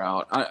they'll wear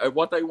out.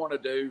 What they want to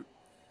do,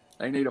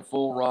 they need a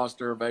full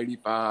roster of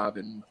 85,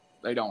 and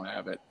they don't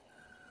have it.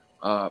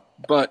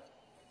 But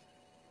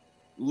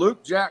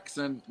Luke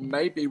Jackson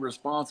may be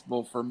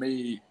responsible for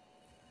me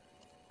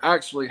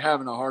actually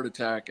having a heart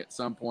attack at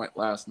some point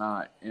last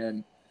night.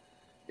 And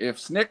if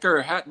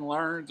Snicker hadn't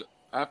learned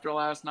after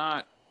last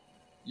night,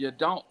 you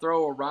don't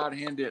throw a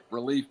right-handed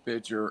relief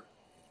pitcher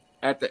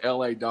at the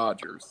LA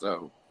Dodgers.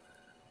 So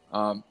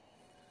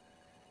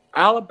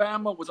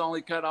Alabama was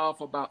only cut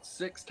off about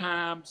 6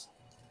 times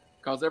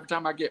because every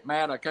time I get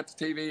mad, I cut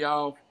the TV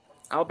off.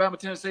 Alabama,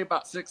 Tennessee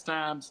about 6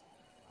 times.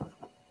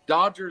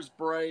 Dodgers,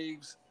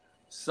 Braves,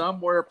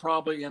 somewhere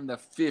probably in the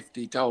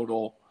 50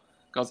 total,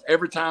 because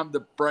every time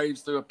the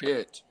Braves threw a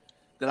pitch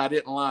that I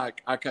didn't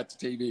like, I cut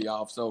the TV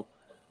off. So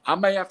I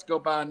may have to go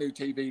buy a new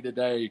TV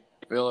today,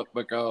 Philip,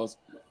 because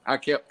I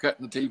kept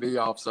cutting the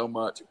TV off so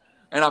much.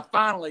 And I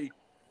finally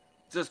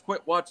just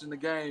quit watching the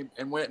game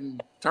and went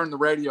and turned the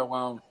radio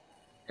on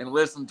and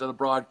listened to the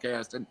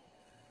broadcast. And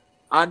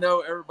I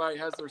know everybody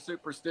has their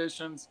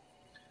superstitions,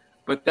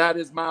 but that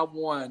is my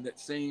one that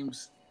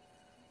seems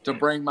to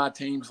bring my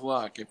team's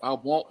luck. If I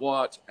won't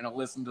watch and I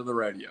listen to the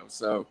radio.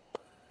 So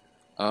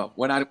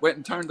when I went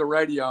and turned the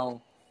radio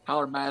on,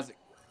 Holler Mazick,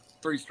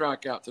 3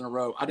 strikeouts in a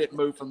row. I didn't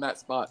move from that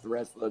spot the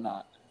rest of the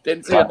night.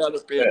 Didn't see another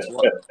pitch.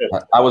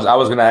 I was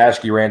going to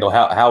ask you, Randall,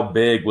 how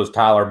big was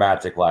Tyler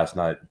Matzik last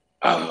night?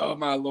 Oh,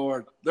 my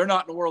Lord. They're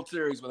not in the World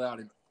Series without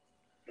him.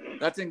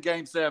 That's in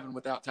Game 7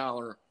 without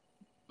Tyler.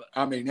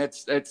 I mean,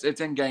 it's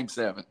in Game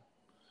 7.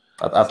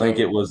 I think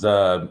it was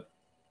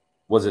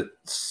it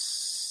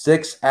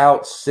 6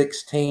 outs,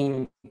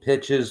 16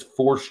 pitches,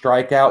 4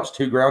 strikeouts,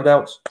 2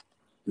 groundouts?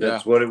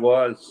 That's what it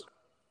was.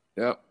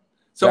 Yep.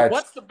 So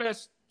what's the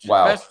best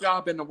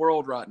job in the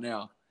world right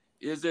now?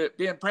 Is it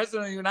being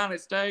president of the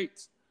United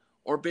States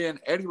or being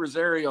Eddie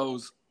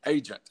Rosario's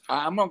agent?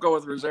 I'm going to go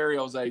with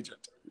Rosario's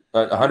agent.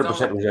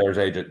 100% Rosario's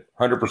agent.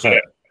 100%.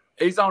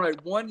 He's on a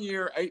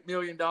 1-year, $8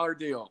 million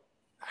deal.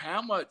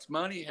 How much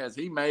money has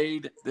he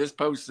made this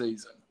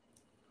postseason?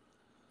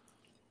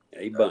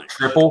 A bunch.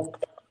 Triple?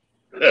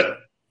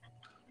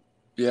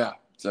 Yeah.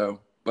 So,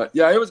 but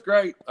yeah, it was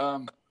great.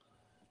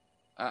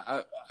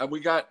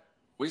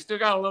 We still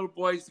got a little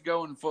ways to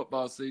go in the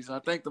football season. I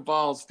think the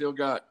Vols still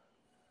got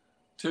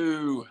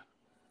 2.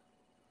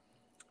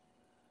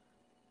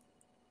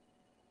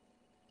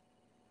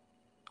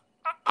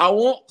 I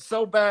want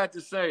so bad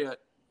to say it.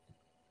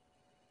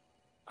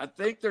 I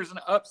think there's an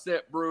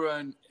upset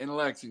brewing in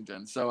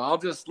Lexington, so I'll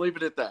just leave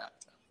it at that.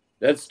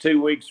 That's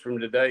 2 weeks from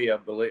today, I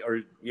believe.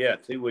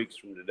 2 weeks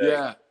from today.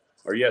 Yeah.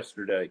 Or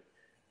yesterday.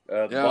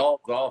 The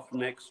ball's off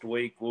next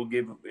week. We'll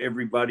give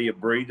everybody a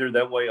breather.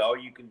 That way, all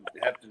you can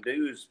have to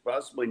do is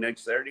possibly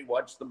next Saturday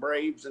watch the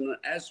Braves and the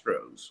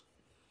Astros.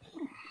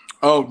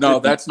 Oh no,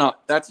 that's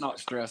not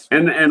stressful.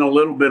 And a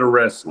little bit of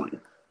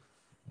wrestling.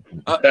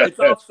 It's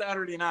off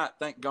Saturday night.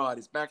 Thank God,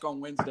 it's back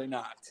on Wednesday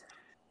night.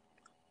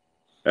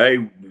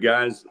 Hey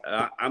guys,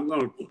 I'm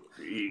going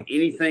to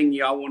anything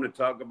y'all want to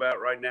talk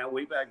about right now.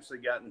 We've actually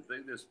gotten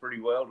through this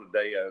pretty well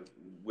today.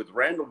 With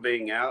Randall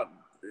being out,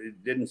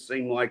 it didn't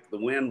seem like the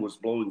wind was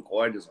blowing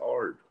quite as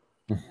hard.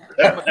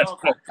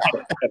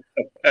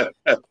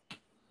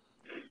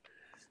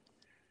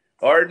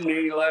 Arden,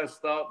 any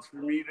last thoughts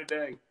from you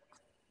today?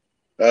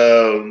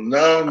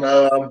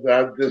 No.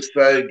 I'd just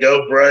say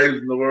go Braves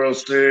in the World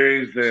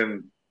Series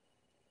and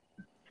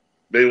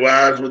be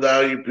wise with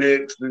all your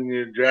picks and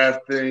your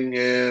drafting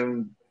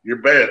and your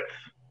bets.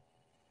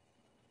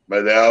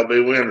 May they all be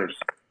winners.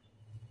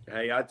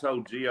 Hey, I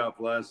told Geoff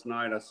last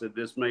night, I said,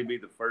 this may be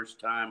the first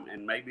time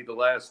and maybe the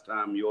last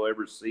time you'll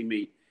ever see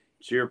me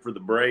cheer for the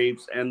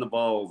Braves and the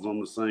Vols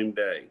on the same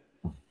day.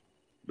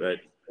 But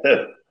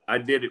I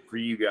did it for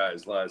you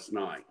guys last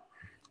night.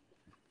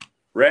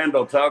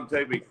 Randall, talk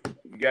to me.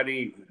 You got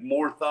any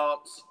more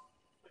thoughts?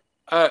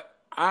 I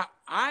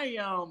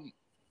am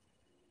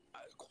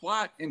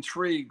quite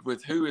intrigued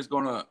with who's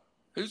gonna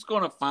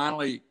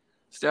finally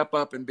step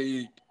up and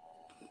be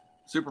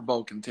Super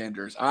Bowl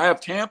contenders. I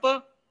have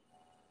Tampa,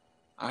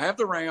 I have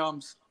the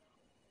Rams,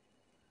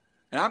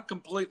 and I'm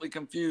completely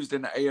confused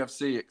in the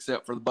AFC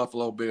except for the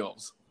Buffalo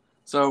Bills.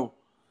 So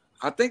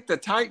I think the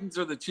Titans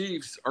or the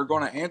Chiefs are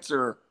going to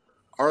answer.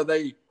 Are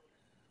they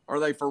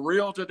for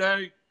real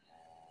today?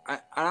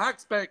 I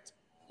expect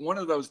one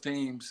of those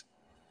teams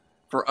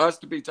for us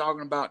to be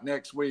talking about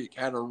next week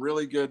had a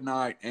really good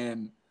night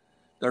and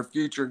their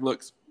future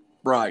looks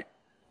bright.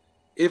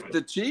 If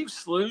the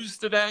Chiefs lose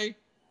today,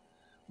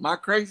 my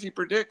crazy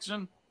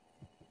prediction,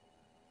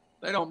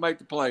 they don't make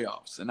the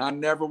playoffs, and I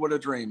never would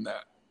have dreamed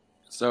that.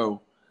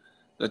 So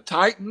the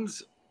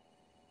Titans,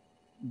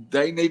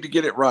 they need to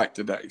get it right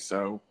today.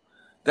 So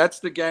that's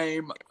the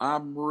game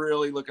I'm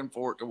really looking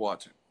forward to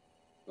watching.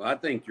 Well, I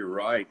think you're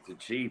right. The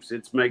Chiefs,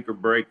 it's make or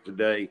break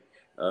today.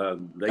 They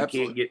Absolutely.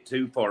 Can't get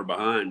too far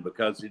behind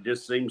because it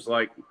just seems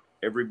like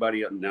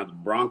everybody – now the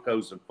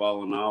Broncos have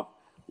fallen off.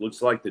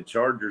 Looks like the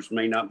Chargers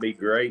may not be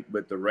great,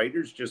 but the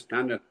Raiders just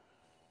kind of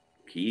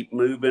keep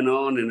moving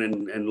on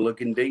and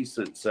looking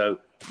decent. So,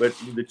 but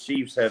the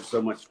Chiefs have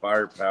so much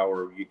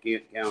firepower, you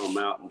can't count them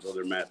out until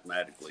they're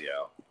mathematically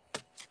out.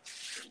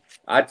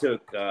 I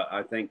took,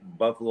 I think,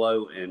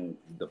 Buffalo and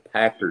the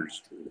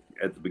Packers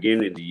at the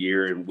beginning of the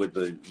year, and with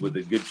a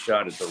good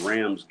shot at the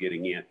Rams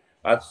getting in.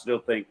 I still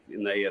think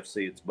in the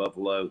AFC it's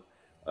Buffalo.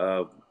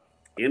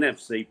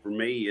 NFC for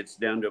me, it's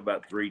down to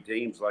about 3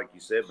 teams, like you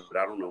said, but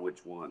I don't know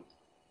which one.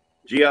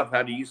 Geoff,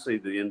 how do you see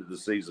the end of the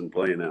season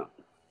playing out?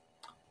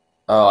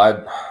 Oh, I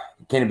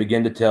can't even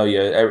begin to tell you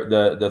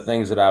the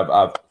things that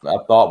I've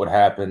thought would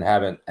happen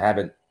haven't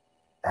happened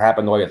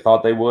the way I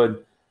thought they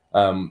would.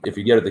 If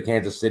you go to the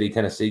Kansas City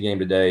Tennessee game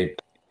today,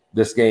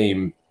 this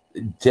game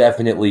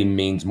definitely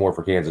means more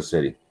for Kansas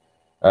City.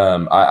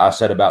 I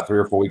said about 3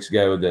 or 4 weeks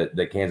ago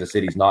that Kansas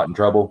City's not in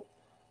trouble.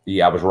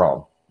 Yeah, I was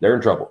wrong. They're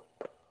in trouble.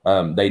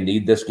 They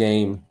need this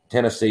game.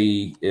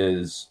 Tennessee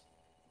is.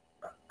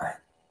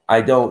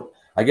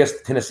 I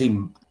guess Tennessee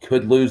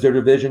could lose their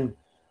division.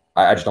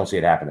 I just don't see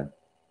it happening.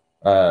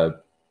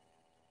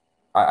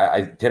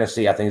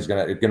 Tennessee, I think, is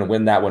gonna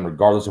win that one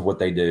regardless of what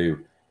they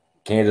do.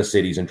 Kansas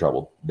City's in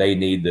trouble. They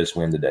need this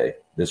win today.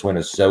 This win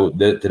is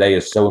today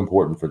is so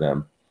important for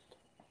them.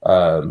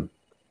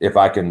 If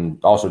I can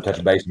also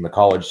touch base on the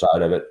college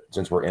side of it,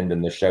 since we're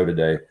ending this show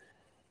today,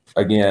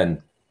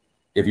 again,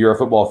 if you're a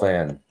football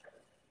fan,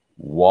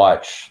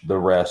 watch the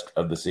rest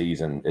of the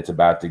season. It's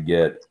about to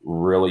get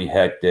really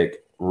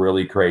hectic,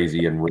 really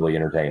crazy, and really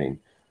entertaining.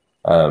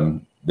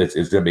 This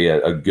is going to be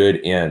a good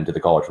end to the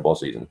college football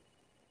season.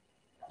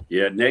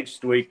 Yeah,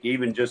 next week,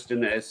 even just in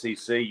the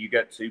SEC, you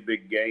got two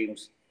big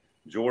games.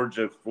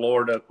 Georgia,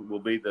 Florida will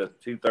be the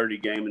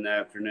 2:30 game in the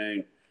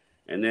afternoon.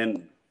 And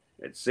then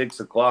at 6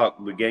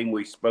 o'clock, the game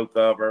we spoke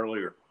of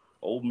earlier,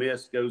 Ole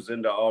Miss goes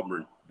into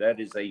Auburn. That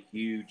is a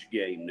huge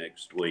game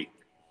next week.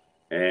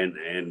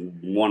 And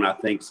one I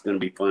think is going to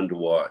be fun to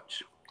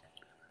watch.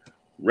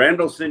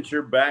 Randall, since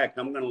you're back,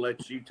 I'm going to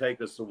let you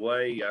take us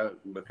away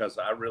because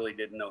I really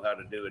didn't know how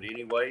to do it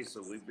anyway.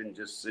 So we've been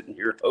just sitting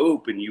here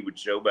hoping you would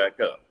show back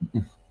up.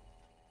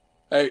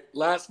 Hey,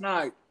 last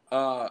night,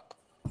 all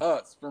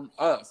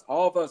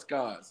of us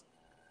guys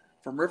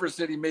from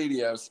RiverCity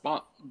Media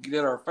did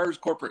our first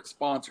corporate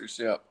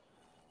sponsorship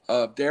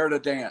of Dare to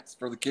Dance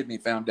for the Kidney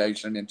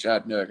Foundation in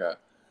Chattanooga,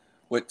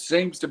 which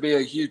seems to be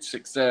a huge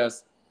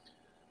success.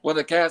 One of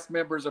the cast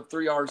members of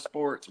 3R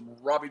Sports,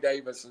 Robbie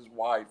Davis's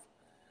wife,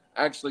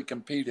 actually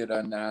competed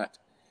on that.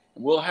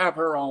 And we'll have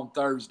her on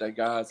Thursday,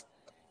 guys.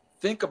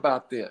 Think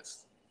about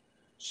this.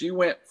 She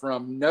went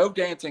from no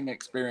dancing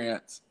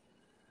experience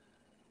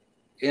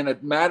in a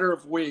matter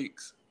of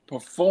weeks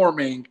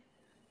performing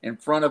in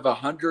front of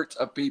hundreds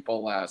of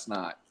people last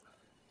night.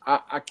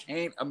 I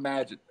can't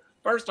imagine.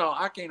 First of all,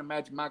 I can't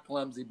imagine my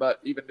clumsy butt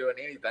even doing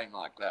anything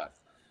like that.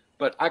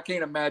 But I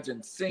can't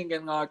imagine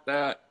singing like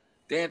that,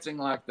 dancing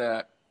like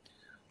that.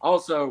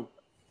 Also,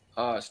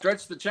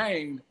 Stretch the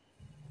Chain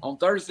on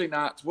Thursday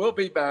nights. We'll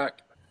be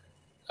back.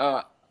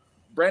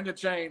 Brandon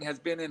Chain has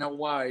been in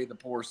Hawaii, the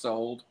poor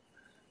soul,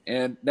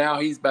 and now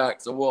he's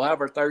back. So we'll have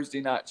our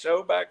Thursday night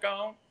show back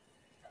on.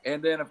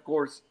 And then, of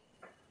course,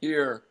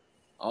 here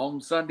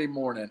on Sunday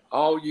morning,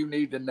 all you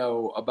need to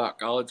know about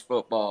college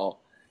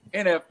football,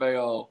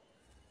 NFL,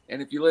 and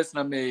if you listen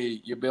to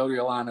me, you build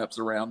your lineups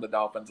around the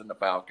Dolphins and the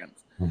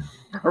Falcons.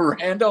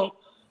 Randall,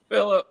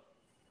 Phillip,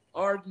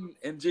 Arden,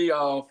 and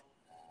Geoff,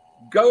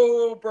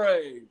 go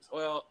Braves.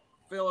 Well,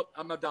 Phillip,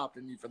 I'm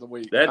adopting you for the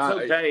week. That's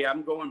okay.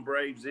 I'm going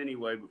Braves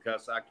anyway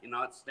because I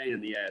cannot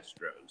stand the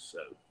Astros. So,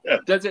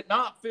 does it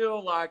not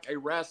feel like a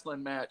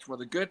wrestling match where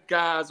the good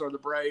guys are the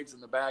Braves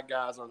and the bad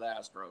guys are the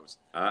Astros?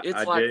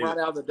 It's like right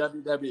out of the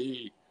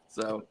WWE.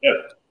 So,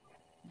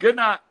 good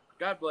night.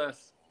 God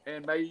bless,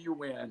 and may you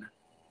win.